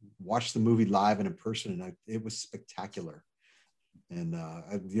watched the movie live and in person. And it was spectacular. And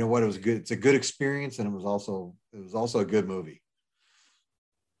you know what? It was good. It's a good experience, and it was also a good movie.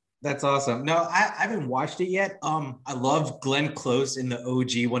 That's awesome. No, I haven't watched it yet. I love Glenn Close in the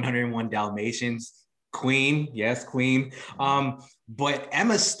OG 101 Dalmatians. Queen, yes, Queen. But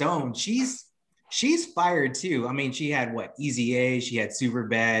Emma Stone, she's fired too. I mean, she had Easy A, she had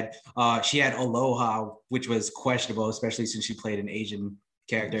Superbad, she had Aloha, which was questionable, especially since she played an Asian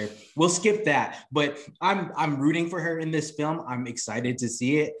character. We'll skip that, but I'm rooting for her in this film. I'm excited to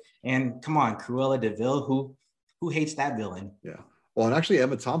see it. And come on, Cruella de Vil, who hates that villain? Yeah. Well, and actually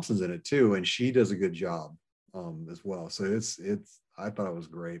Emma Thompson's in it too, and she does a good job as well. So I thought it was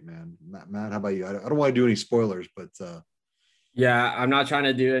great, man. Matt, how about you? I don't want to do any spoilers, but yeah, I'm not trying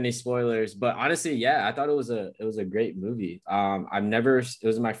to do any spoilers, but honestly, yeah, I thought it was a great movie. It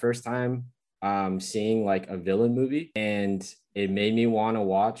was my first time seeing like a villain movie, and it made me want to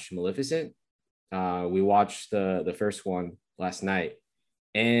watch Maleficent. We watched the first one last night,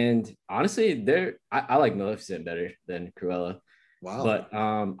 and honestly, I like Maleficent better than Cruella. wow. But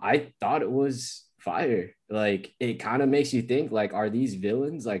I thought it was fire. Like, it kind of makes you think, like, are these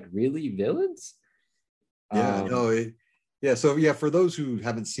villains like really villains? Yeah, so yeah, for those who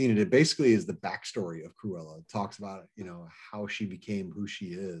haven't seen it, it basically is the backstory of Cruella. It talks about, how she became who she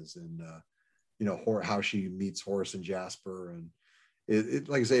is, and how she meets Horace and Jasper, and it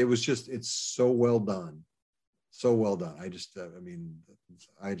like I say, it's so well done. So well done. I just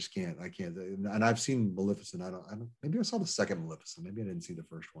can't. And I've seen Maleficent. I don't. Maybe I saw the second Maleficent. Maybe I didn't see the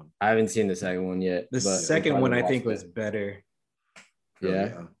first one. I haven't seen the second one yet. The second one I think was better.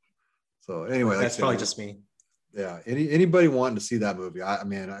 Yeah. So anyway, that's probably just me. Yeah. Anybody wanting to see that movie? I'm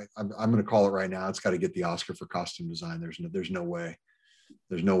going to call it right now. It's got to get the Oscar for costume design. There's no way.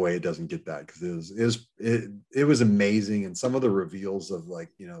 There's no way it doesn't get that, because it was amazing, and some of the reveals of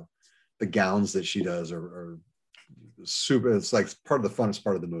the gowns that she does are super. It's like part of the funnest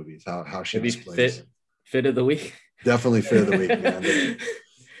part of the movie is how she displays. Fit of the week. Definitely fit of the week, man.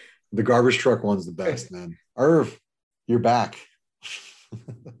 The garbage truck one's the best, man. Irv, you're back.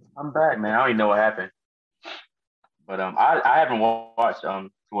 I'm back, man. I don't even know what happened, but I haven't watched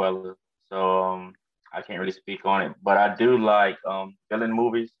Cruella, so I can't really speak on it. But I do like villain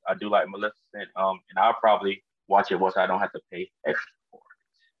movies. I do like Maleficent, and I'll probably watch it once I don't have to pay extra for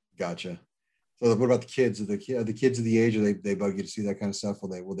it. Gotcha. So what about the kids? Are the kids of the age? Are they bug you to see that kind of stuff?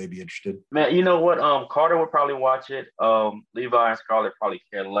 Will they be interested? Man, you know what? Carter would probably watch it. Levi and Scarlett probably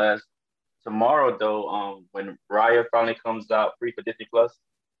care less. Tomorrow, though, when Raya finally comes out free for Disney Plus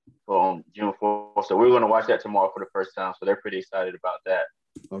for June 4th, so we're going to watch that tomorrow for the first time. So they're pretty excited about that.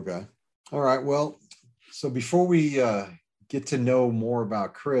 Okay. All right. Well, so before we get to know more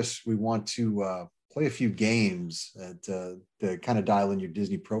about Chris, we want to play a few games to kind of dial in your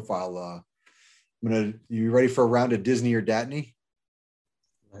Disney profile. You ready for a round of Disney or Datney?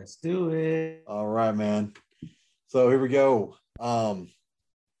 Let's do it. All right, man. So here we go.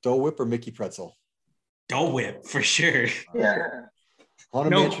 Dole Whip or Mickey Pretzel? Dole Whip, for sure. Yeah.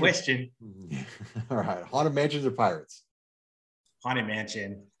 Haunted No Mansion? question. All right. Haunted Mansions or Pirates? Haunted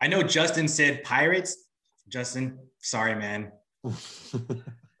Mansion. I know Justin said Pirates. Justin, sorry, man. All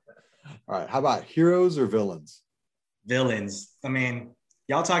right. How about heroes or villains? Villains. I mean,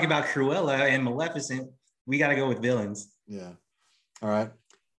 y'all talk about Cruella and Maleficent. We got to go with villains. Yeah. All right.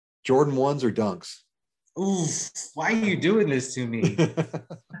 Jordan 1s or Dunks? Ooh, why are you doing this to me?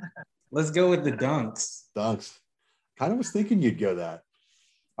 Let's go with the Dunks. Dunks. Kind of was thinking you'd go that.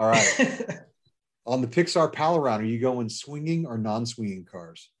 All right. On the Pixar Pal Around, are you going swinging or non-swinging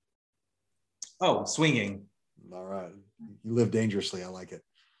cars? Oh, swinging. All right. You live dangerously. I like it.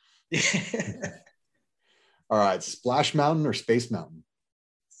 All right. Splash Mountain or Space Mountain?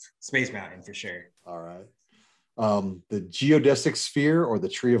 Space Mountain, for sure. All right. The Geodesic Sphere or the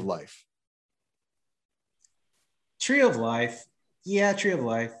Tree of Life? Tree of Life. Yeah, Tree of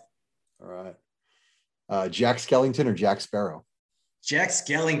Life. All right. Jack Skellington or Jack Sparrow? Jack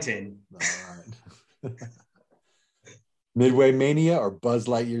Skellington. All right. Midway Mania or Buzz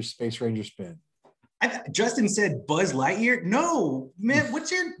Lightyear's Space Ranger Spin? Justin said Buzz Lightyear. No, man,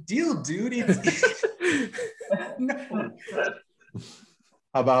 what's your deal, dude? No.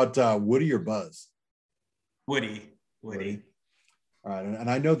 How about Woody or Buzz? Woody. All right. And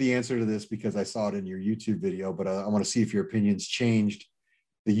I know the answer to this because I saw it in your YouTube video, but I want to see if your opinion's changed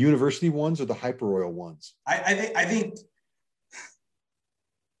The university ones or the Hyper Royal ones? I think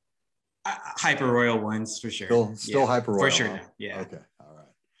Hyper Royal ones for sure. Still Hyper Royal. For sure. Huh? Yeah. Okay. All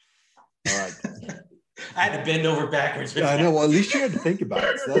right. I had to bend over backwards. Yeah, I know. Well, at least you had to think about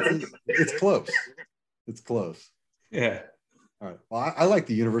it. So it's close. It's close. Yeah. All right. Well, I like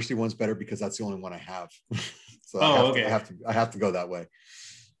the university ones better because that's the only one I have. So okay. I have to go that way.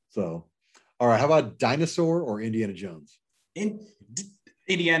 So, all right. How about dinosaur or Indiana Jones?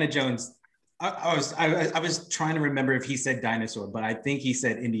 Indiana Jones. I was trying to remember if he said dinosaur, but I think he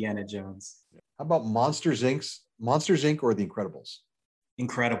said Indiana Jones. How about Monsters Inc. or The Incredibles?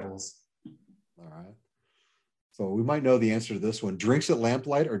 Incredibles. All right. So we might know the answer to this one. Drinks at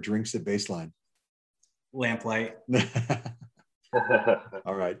Lamplight or drinks at Baseline? Lamplight.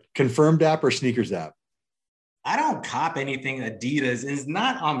 All right. Confirmed app or sneakers app? I don't cop anything Adidas. It's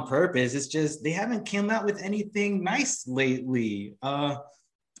not on purpose. It's just they haven't come out with anything nice lately.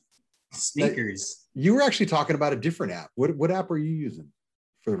 Sneakers. You were actually talking about a different app. What app are you using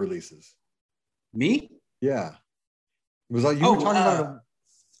for the releases? Me? Yeah. Was that you were talking about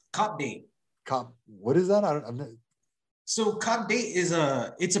Cop Date. What is that? I'm not... So Cop Date is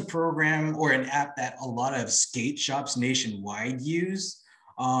it's a program or an app that a lot of skate shops nationwide use.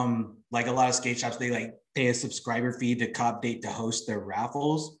 Like a lot of skate shops, they like pay a subscriber fee to Cop Date to host their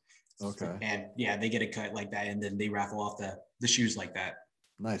raffles. Okay. And yeah, they get a cut like that, and then they raffle off the shoes like that.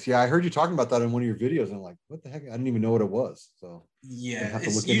 Nice. Yeah, I heard you talking about that in one of your videos, and I'm like, what the heck? I didn't even know what it was. So yeah,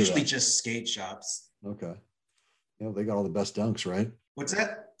 it's usually just skate shops. Okay. Yeah, they got all the best dunks, right? What's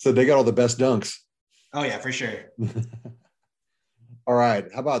that? So they got all the best dunks. Oh yeah, for sure. All right.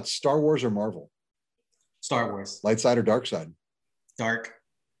 How about Star Wars or Marvel? Star Wars. Light side or dark side? Dark.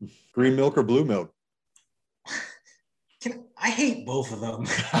 Green milk or blue milk? I hate both of them.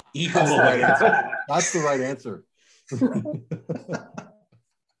 That's the right answer.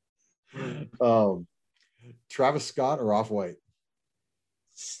 Travis Scott or Off-White?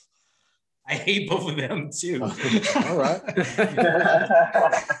 I hate both of them too. All right.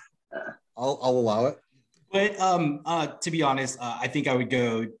 I'll allow it. But to be honest, I think I would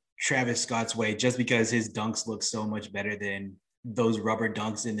go Travis Scott's way just because his dunks look so much better than those rubber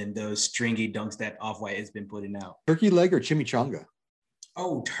dunks and then those stringy dunks that Off-White has been putting out. Turkey leg or chimichanga?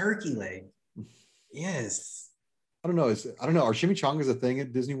 Oh, turkey leg. Yes. I don't know. Are chimichangas a thing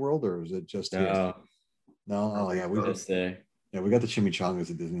at Disney World or is it just No? Here? No. Oh yeah, we just there. Yeah, we got the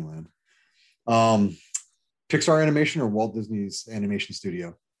chimichangas at Disneyland. Pixar Animation or Walt Disney's Animation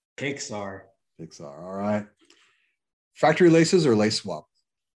Studio? Pixar. All right. Factory laces or lace swap?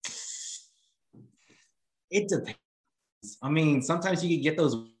 It depends. I mean, sometimes you can get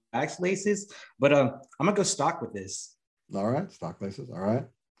those wax laces, but I'm gonna go stock with this. All right, stock laces. All right.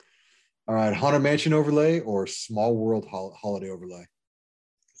 Haunted Mansion overlay or Small World holiday overlay?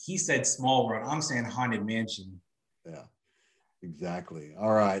 He said Small World. I'm saying Haunted Mansion. Yeah, exactly.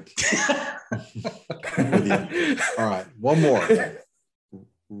 All right. All right. One more.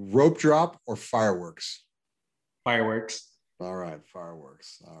 Rope drop or fireworks? Fireworks. All right.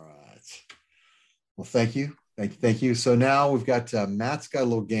 Fireworks. All right. Well, thank you. Thank you. So now we've got Matt's got a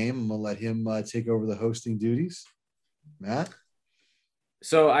little game. I'm going to let him take over the hosting duties. Matt?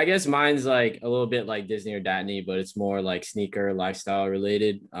 So I guess mine's like a little bit like Disney or Datney, but it's more like sneaker lifestyle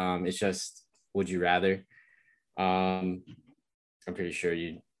related. It's just, would you rather? I'm pretty sure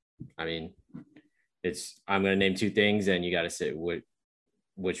I'm going to name two things and you got to say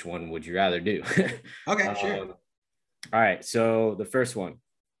which one would you rather do? Okay, sure. All right. So the first one,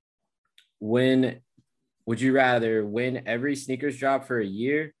 would you rather win every sneakers drop for a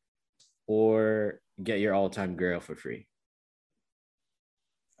year or get your all-time grail for free?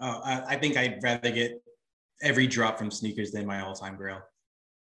 Oh, I think I'd rather get every drop from sneakers than my all-time grail.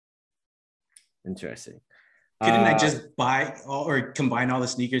 Interesting. Couldn't I just buy or combine all the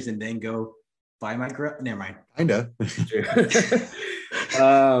sneakers and then go buy my grail? Never mind. Kinda.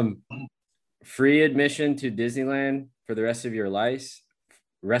 Free admission to Disneyland for the rest of your life,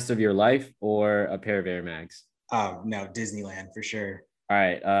 or a pair of Air Max? Oh no, Disneyland for sure. All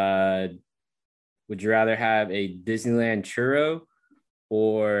right. Would you rather have a Disneyland churro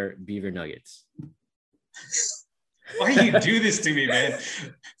or beaver nuggets? Why do you do this to me, man?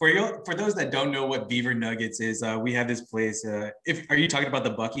 For those that don't know what beaver nuggets is, we have this place. Are you talking about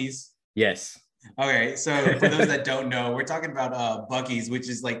the Buc-ee's? Yes. Okay, so for those that don't know, we're talking about Buc-ee's, which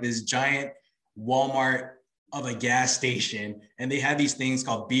is like this giant Walmart of a gas station, and they have these things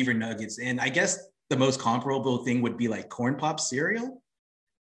called beaver nuggets. And I guess the most comparable thing would be like corn pop cereal.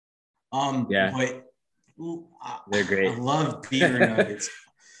 Yeah, but they're great. I love beaver nuggets,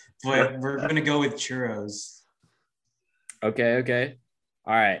 but we're gonna go with churros. Okay.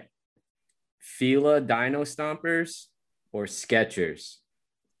 All right. Fila Dino Stompers or Skechers?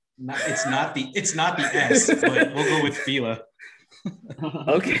 It's not the S, but we'll go with Fila.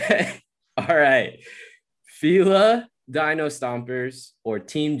 Okay. All right. Fila Dino Stompers or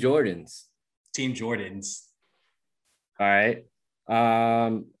Team Jordans? Team Jordans. All right.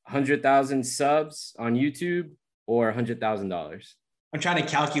 100,000 subs on YouTube or $100,000? I'm trying to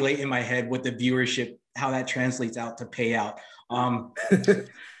calculate in my head what the viewership, how that translates out to payout.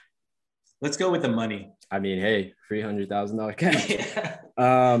 Let's go with the money. I mean, hey, $300,000 cash. Yeah.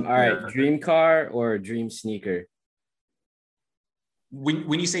 All right. Dream car or dream sneaker?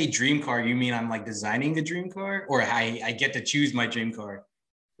 When you say dream car, you mean I'm like designing a dream car, or I get to choose my dream car?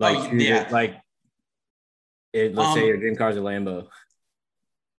 Like, yeah. Let's say your dream car is a Lambo.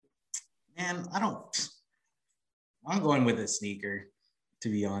 Man, I'm going with a sneaker, to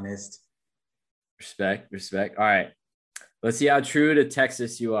be honest. Respect. All right. Let's see how true to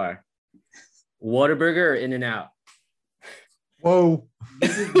Texas you are. Whataburger or In-N-Out? Whoa.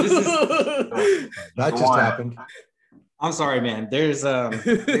 This is That just happened. I'm sorry, man. There's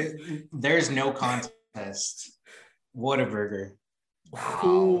no contest. Whataburger.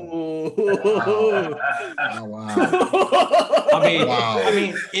 Ooh. Oh, wow. I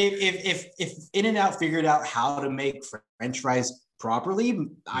mean, if In-N-Out figured out how to make French fries properly,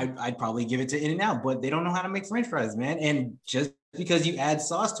 I'd probably give it to In-N-Out, but they don't know how to make French fries, man. And just because you add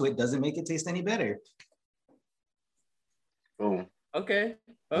sauce to it doesn't make it taste any better. Boom. Okay.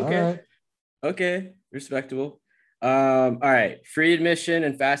 All right. Respectable. All right. Free admission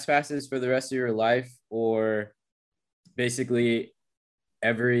and fast passes for the rest of your life, or basically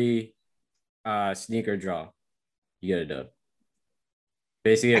every sneaker draw, you get a dub.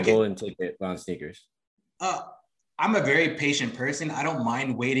 Basically a golden ticket on sneakers. I'm a very patient person. I don't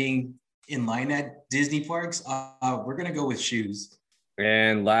mind waiting in line at Disney parks. We're gonna go with shoes.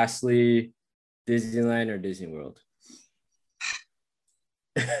 And lastly, Disneyland or Disney World?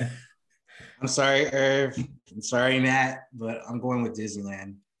 I'm sorry, Irv. I'm sorry, Matt, but I'm going with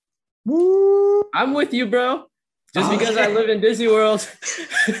Disneyland. Woo. I'm with you, bro. Just because I live in Disney World.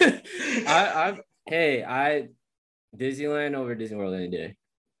 Disneyland over Disney World any day.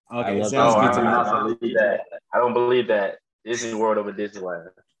 Okay, sounds good to me. I don't believe that. I don't believe that. Disney World over Disneyland.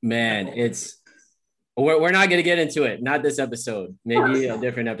 Man, we're not gonna get into it. Not this episode. Maybe a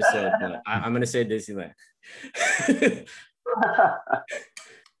different episode. But I'm gonna say Disneyland.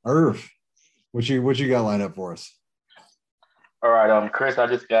 Irv, what you got lined up for us? All right, Chris, I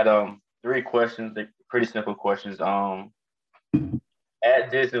just got 3 questions. They're pretty simple questions. At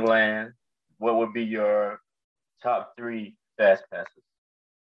Disneyland, what would be your top 3 fast passes?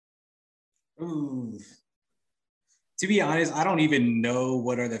 Ooh. To be honest, I don't even know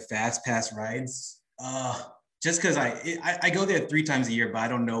what are the fast pass rides. Just because I go there 3 times a year, but I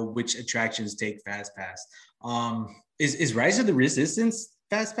don't know which attractions take fast pass. Is Rise of the Resistance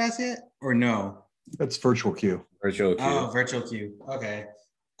fast pass yet or no? That's virtual queue. Virtual queue. Oh, virtual queue. Okay.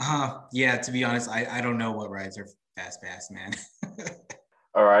 Yeah. To be honest, I don't know what rides are fast pass, man.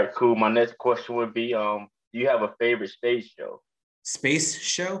 All right, cool. My next question would be, do you have a favorite stage show? Space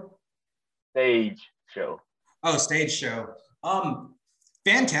show? Stage show. Oh, stage show.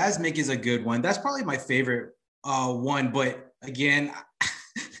 Phantasmic is a good one. That's probably my favorite one. But again,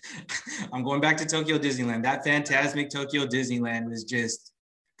 I'm going back to Tokyo Disneyland. That Phantasmic Tokyo Disneyland was just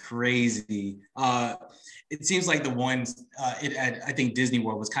crazy. It seems like the ones I think Disney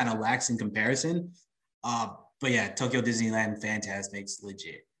World was kind of lax in comparison. But yeah, Tokyo Disneyland Phantasmic's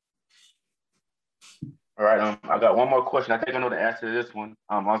legit. All right, I got one more question. I think I know the answer to this one.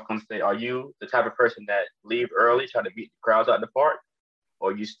 I was going to say, are you the type of person that leave early, try to beat the crowds out the park,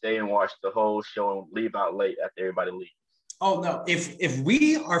 or you stay and watch the whole show and leave out late after everybody leaves? Oh no! If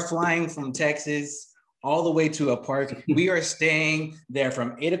we are flying from Texas all the way to a park, we are staying there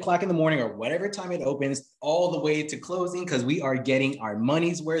from 8 o'clock in the morning or whatever time it opens, all the way to closing, because we are getting our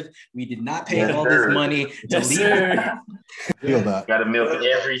money's worth. We did not pay all this money to leave. Feel that. Got to milk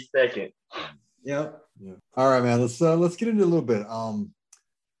every second. Yep. Yeah. All right, man. Let's get into a little bit.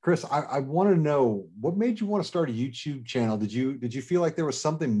 Chris, I want to know what made you want to start a YouTube channel. Did you feel like there was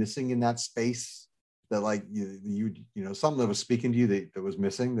something missing in that space that like you know something that was speaking to you that was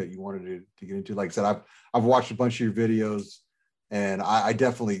missing that you wanted to get into? Like I said, I've watched a bunch of your videos, and I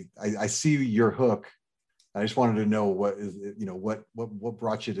definitely see your hook. I just wanted to know what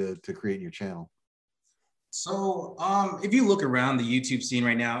brought you to create your channel. So if you look around the YouTube scene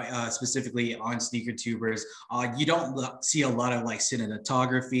right now, specifically on Sneaker Tubers, you don't see a lot of like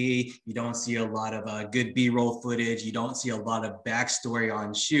cinematography. You don't see a lot of good B-roll footage. You don't see a lot of backstory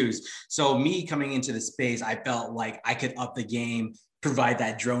on shoes. So me coming into the space, I felt like I could up the game provide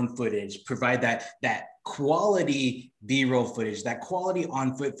that drone footage, provide that quality B-roll footage, that quality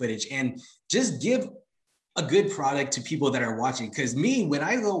on-foot footage, and just give a good product to people that are watching. Because me, when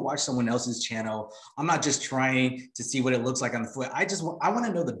I go watch someone else's channel, I'm not just trying to see what it looks like on the foot. I want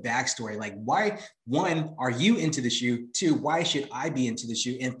to know the backstory. Like, why, one, are you into the shoe? Two, why should I be into the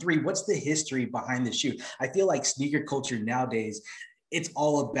shoe? And three, what's the history behind the shoe? I feel like sneaker culture nowadays, it's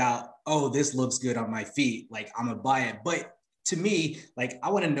all about, oh, this looks good on my feet, like I'm gonna buy it. But to me, like, I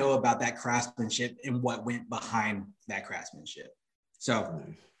want to know about that craftsmanship and what went behind that craftsmanship. So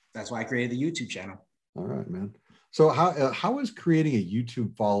that's why I created the YouTube channel. All right, man. So how is creating a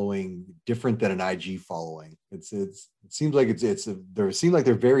YouTube following different than an IG following? It seems like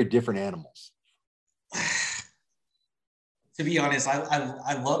they're very different animals. To be honest,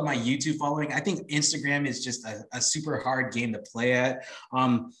 I love my YouTube following. I think Instagram is just a super hard game to play at.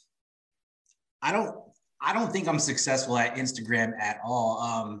 I don't think I'm successful at Instagram at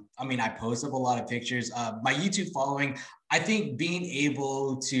all. I mean, I post up a lot of pictures. My YouTube following, I think being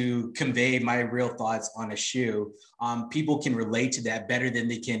able to convey my real thoughts on a shoe, people can relate to that better than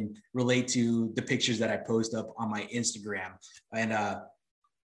they can relate to the pictures that I post up on my Instagram. And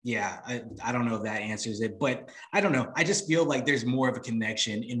yeah, I don't know if that answers it, but I don't know. I just feel like there's more of a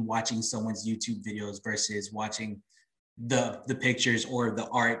connection in watching someone's YouTube videos versus watching the pictures or the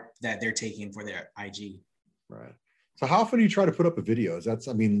art that they're taking for their IG. Right. So how often do you try to put up a video?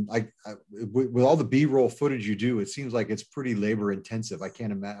 With all the B-roll footage you do, it seems like it's pretty labor intensive. I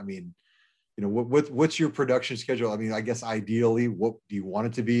can't imagine. I mean, you know, what's your production schedule? I mean, I guess ideally, what do you want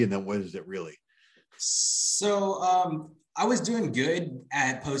it to be? And then what is it really? So I was doing good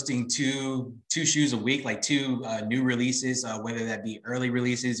at posting two shoes a week, like two new releases, whether that be early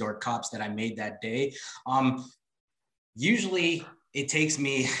releases or cops that I made that day. Usually it takes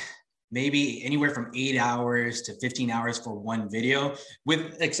me maybe anywhere from 8 hours to 15 hours for one video,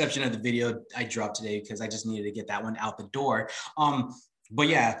 with the exception of the video I dropped today because I just needed to get that one out the door. But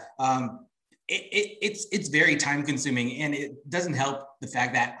yeah, it's very time consuming, and it doesn't help the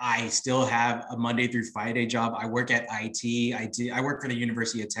fact that I still have a Monday through Friday job. I work at IT. I work for the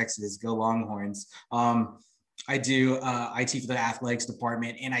University of Texas, go Longhorns. I do IT for the athletics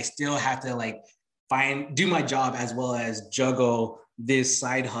department, and I still have to do my job as well as juggle this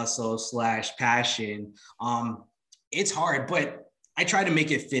side hustle / passion. It's hard, but I try to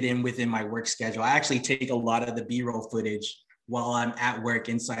make it fit in within my work schedule. I actually take a lot of the B-roll footage while I'm at work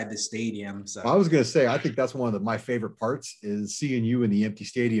inside the stadium. So I was going to say, I think that's one of my favorite parts is seeing you in the empty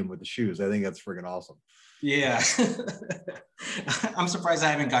stadium with the shoes. I think that's freaking awesome. Yeah. I'm surprised I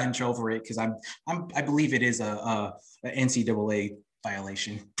haven't gotten in trouble for it because I believe it is a NCAA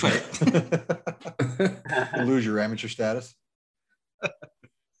violation, but you lose your amateur status.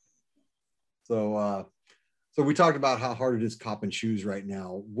 So we talked about how hard it is copping shoes right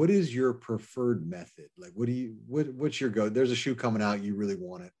now. What is your preferred method? Like, what's your go? There's a shoe coming out, you really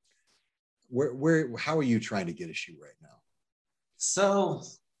want it. How are you trying to get a shoe right now? So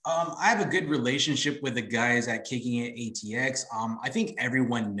I have a good relationship with the guys at Kicking It ATX. I think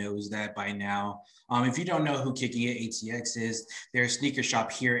everyone knows that by now. If you don't know who Kicking It ATX is, they're a sneaker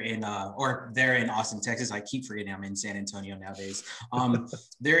shop here they're in Austin, Texas. I keep forgetting I'm in San Antonio nowadays.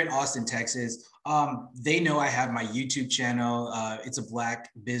 They're in Austin, Texas. They know I have my YouTube channel. It's a Black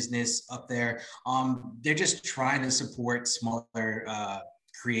business up there. They're just trying to support smaller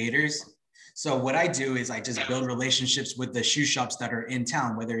creators. So what I do is I just build relationships with the shoe shops that are in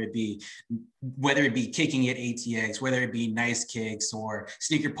town, whether it be Kicking It ATX, whether it be Nice Kicks or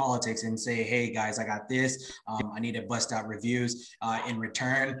Sneaker Politics, and say, hey guys, I got this. I need to bust out reviews in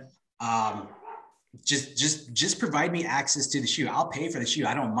return. Just provide me access to the shoe. I'll pay for the shoe.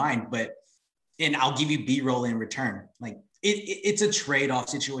 I don't mind, and I'll give you B-roll in return. Like it's a trade-off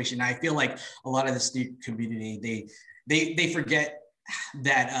situation. I feel like a lot of the sneaker community, they forget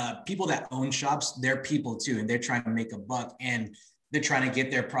that people that own shops, they're people too, and they're trying to make a buck and they're trying to get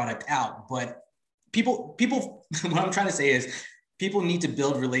their product out. But people, what I'm trying to say is people need to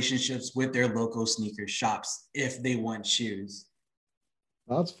build relationships with their local sneaker shops if they want shoes.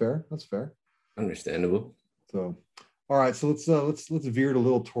 That's fair. That's fair. Understandable. So, all right. So let's veer it a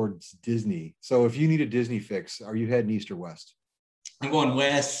little towards Disney. So if you need a Disney fix, are you heading east or west? I'm going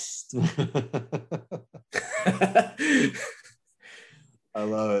west. I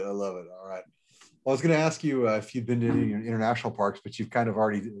love it. All right. Well, I was going to ask you if you've been to any international parks, but you've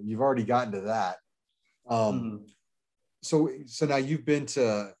already gotten to that. So now you've been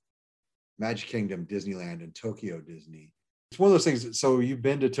to Magic Kingdom, Disneyland, and Tokyo Disney. It's one of those things. So you've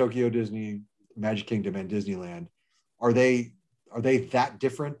been to Tokyo Disney, Magic Kingdom, and Disneyland. Are they are they that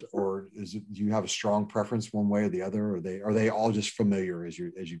different, or do you have a strong preference one way or the other? Or are they all just familiar as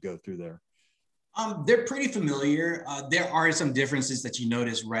you go through there? They're pretty familiar. There are some differences that you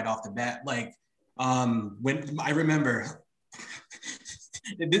notice right off the bat. Like when I remember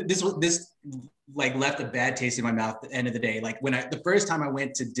this like left a bad taste in my mouth at the end of the day. Like when the first time I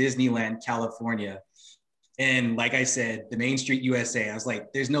went to Disneyland, California, and like I said, the Main Street USA, I was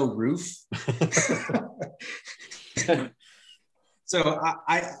like, there's no roof. So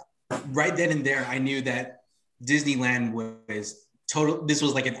I right then and there, I knew that Disneyland was total. This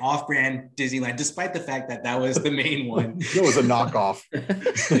was like an off-brand Disneyland, despite the fact that was the main one. It was a knockoff.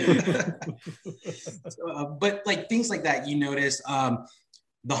 But like things like that, you notice.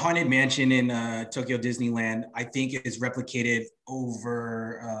 The Haunted Mansion in Tokyo Disneyland, I think, is replicated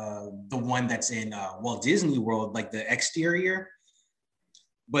over the one that's in Walt Disney World, like the exterior.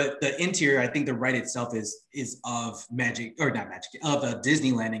 But the interior, I think the ride itself is of Magic, or not Magic, of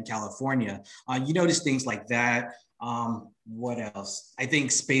Disneyland in California. You notice things like that. What else? I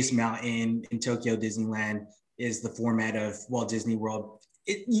think Space Mountain in Tokyo Disneyland is the format of Walt Disney World.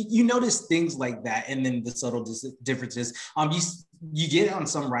 You notice things like that, and then the subtle differences. You get on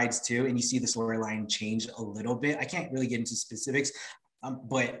some rides too, and you see the storyline change a little bit. I can't really get into specifics,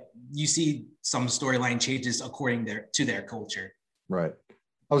 but you see some storyline changes according to their culture. Right.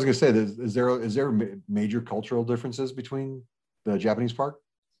 I was going to say, is there major cultural differences between the Japanese park?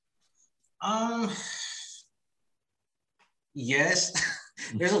 Yes.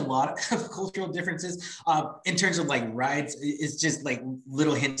 There's a lot of cultural differences in terms of like rides. It's just like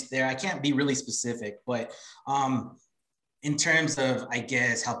little hints there. I can't be really specific, but in terms of, I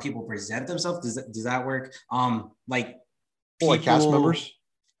guess, how people present themselves, does that work? Like people, like cast members?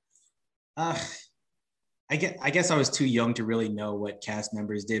 I guess I was too young to really know what cast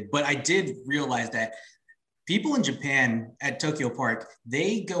members did, but I did realize that people in Japan at Tokyo Park,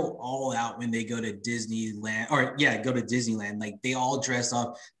 they go all out when they go to Disneyland, go to Disneyland. Like they all dress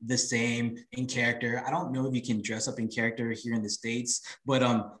up the same in character. I don't know if you can dress up in character here in the States, but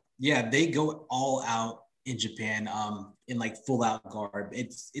yeah, they go all out in Japan in like full out garb.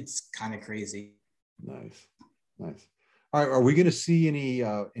 It's kind of crazy. Nice. All right, are we going to see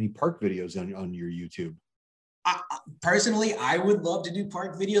any park videos on your YouTube? Personally, I would love to do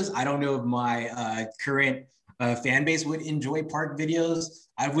park videos. I don't know if my current fan base would enjoy park videos.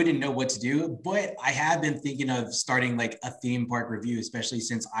 I wouldn't know what to do, but I have been thinking of starting like a theme park review, especially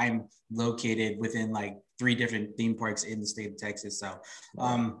since I'm located within like 3 different theme parks in the state of Texas. So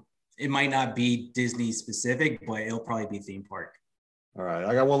it might not be Disney specific, but it'll probably be theme park. All right.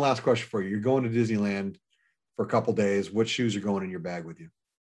 I got one last question for you. You're going to Disneyland for a couple days. What shoes are going in your bag with you?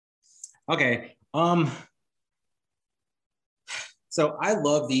 Okay. So I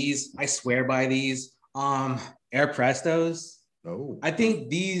love these. I swear by these. Air Prestos. Oh. I think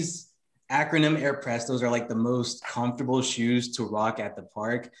these acronym Air Prestos are like the most comfortable shoes to rock at the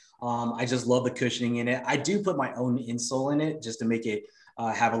park. I just love the cushioning in it. I do put my own insole in it just to make it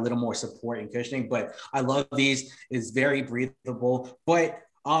have a little more support and cushioning, but I love these. It's very breathable. But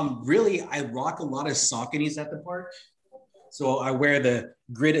really, I rock a lot of Sauconys at the park. So I wear the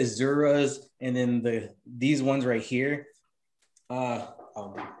Grid Azuras and then these ones right here.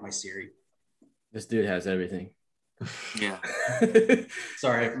 My Siri. This dude has everything. Yeah.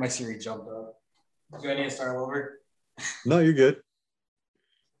 Sorry, my Siri jumped up. Do I need to start over? No, you're good.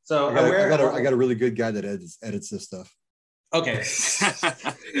 So I got a really good guy that edits this stuff. Okay.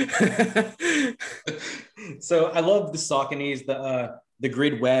 So I love the Sauconys, the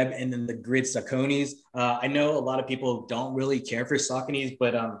Grid Web, and then the Grid Sauconys. I know a lot of people don't really care for Sauconys,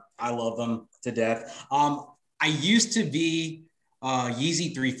 but I love them to death. I used to be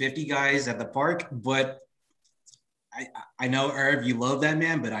Yeezy 350 guys at the park, but I know, Irv, you love that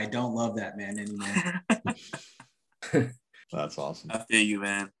man, but I don't love that man anymore. That's awesome. I feel you,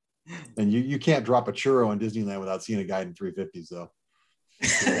 man. And you can't drop a churro in Disneyland without seeing a guy in 350s, though.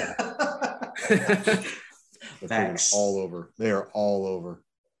 Facts. All over. They are all over.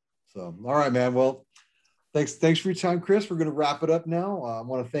 So, all right, man. Well, thanks for your time, Chris. We're going to wrap it up now. I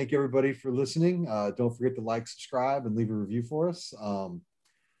want to thank everybody for listening. Don't forget to like, subscribe, and leave a review for us.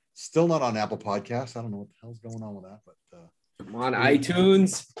 Still not on Apple Podcasts. I don't know what the hell's going on with that, but I'm on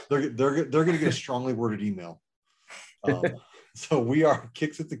iTunes. They're going to get a strongly worded email. So we are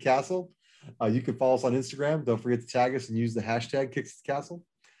Kicks at the Castle. You can follow us on Instagram. Don't forget to tag us and use the hashtag Kicks at the Castle.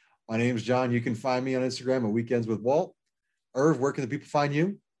 My name is John. You can find me on Instagram at Weekends with Walt. Irv, where can the people find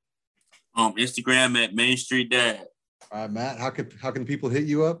you? Instagram at Main Street Dad. All right, Matt, how can people hit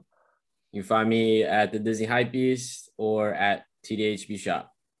you up? You can find me at the Disney Hypebeast or at TDHB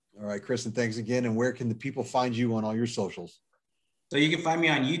Shop. All right, Kristen, thanks again. And where can the people find you on all your socials? So you can find me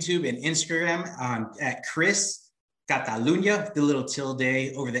on YouTube and Instagram at Chris Catalunya, the little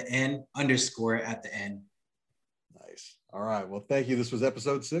tilde over the N underscore at the end. Nice. All right. Well, thank you. This was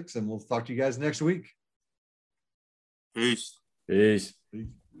episode 6, and we'll talk to you guys next week. Peace. Peace.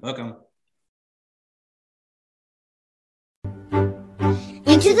 Welcome.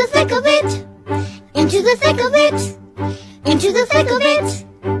 Into the thick of it. Into the thick of it. Into the thick of it.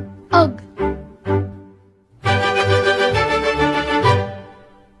 Oh,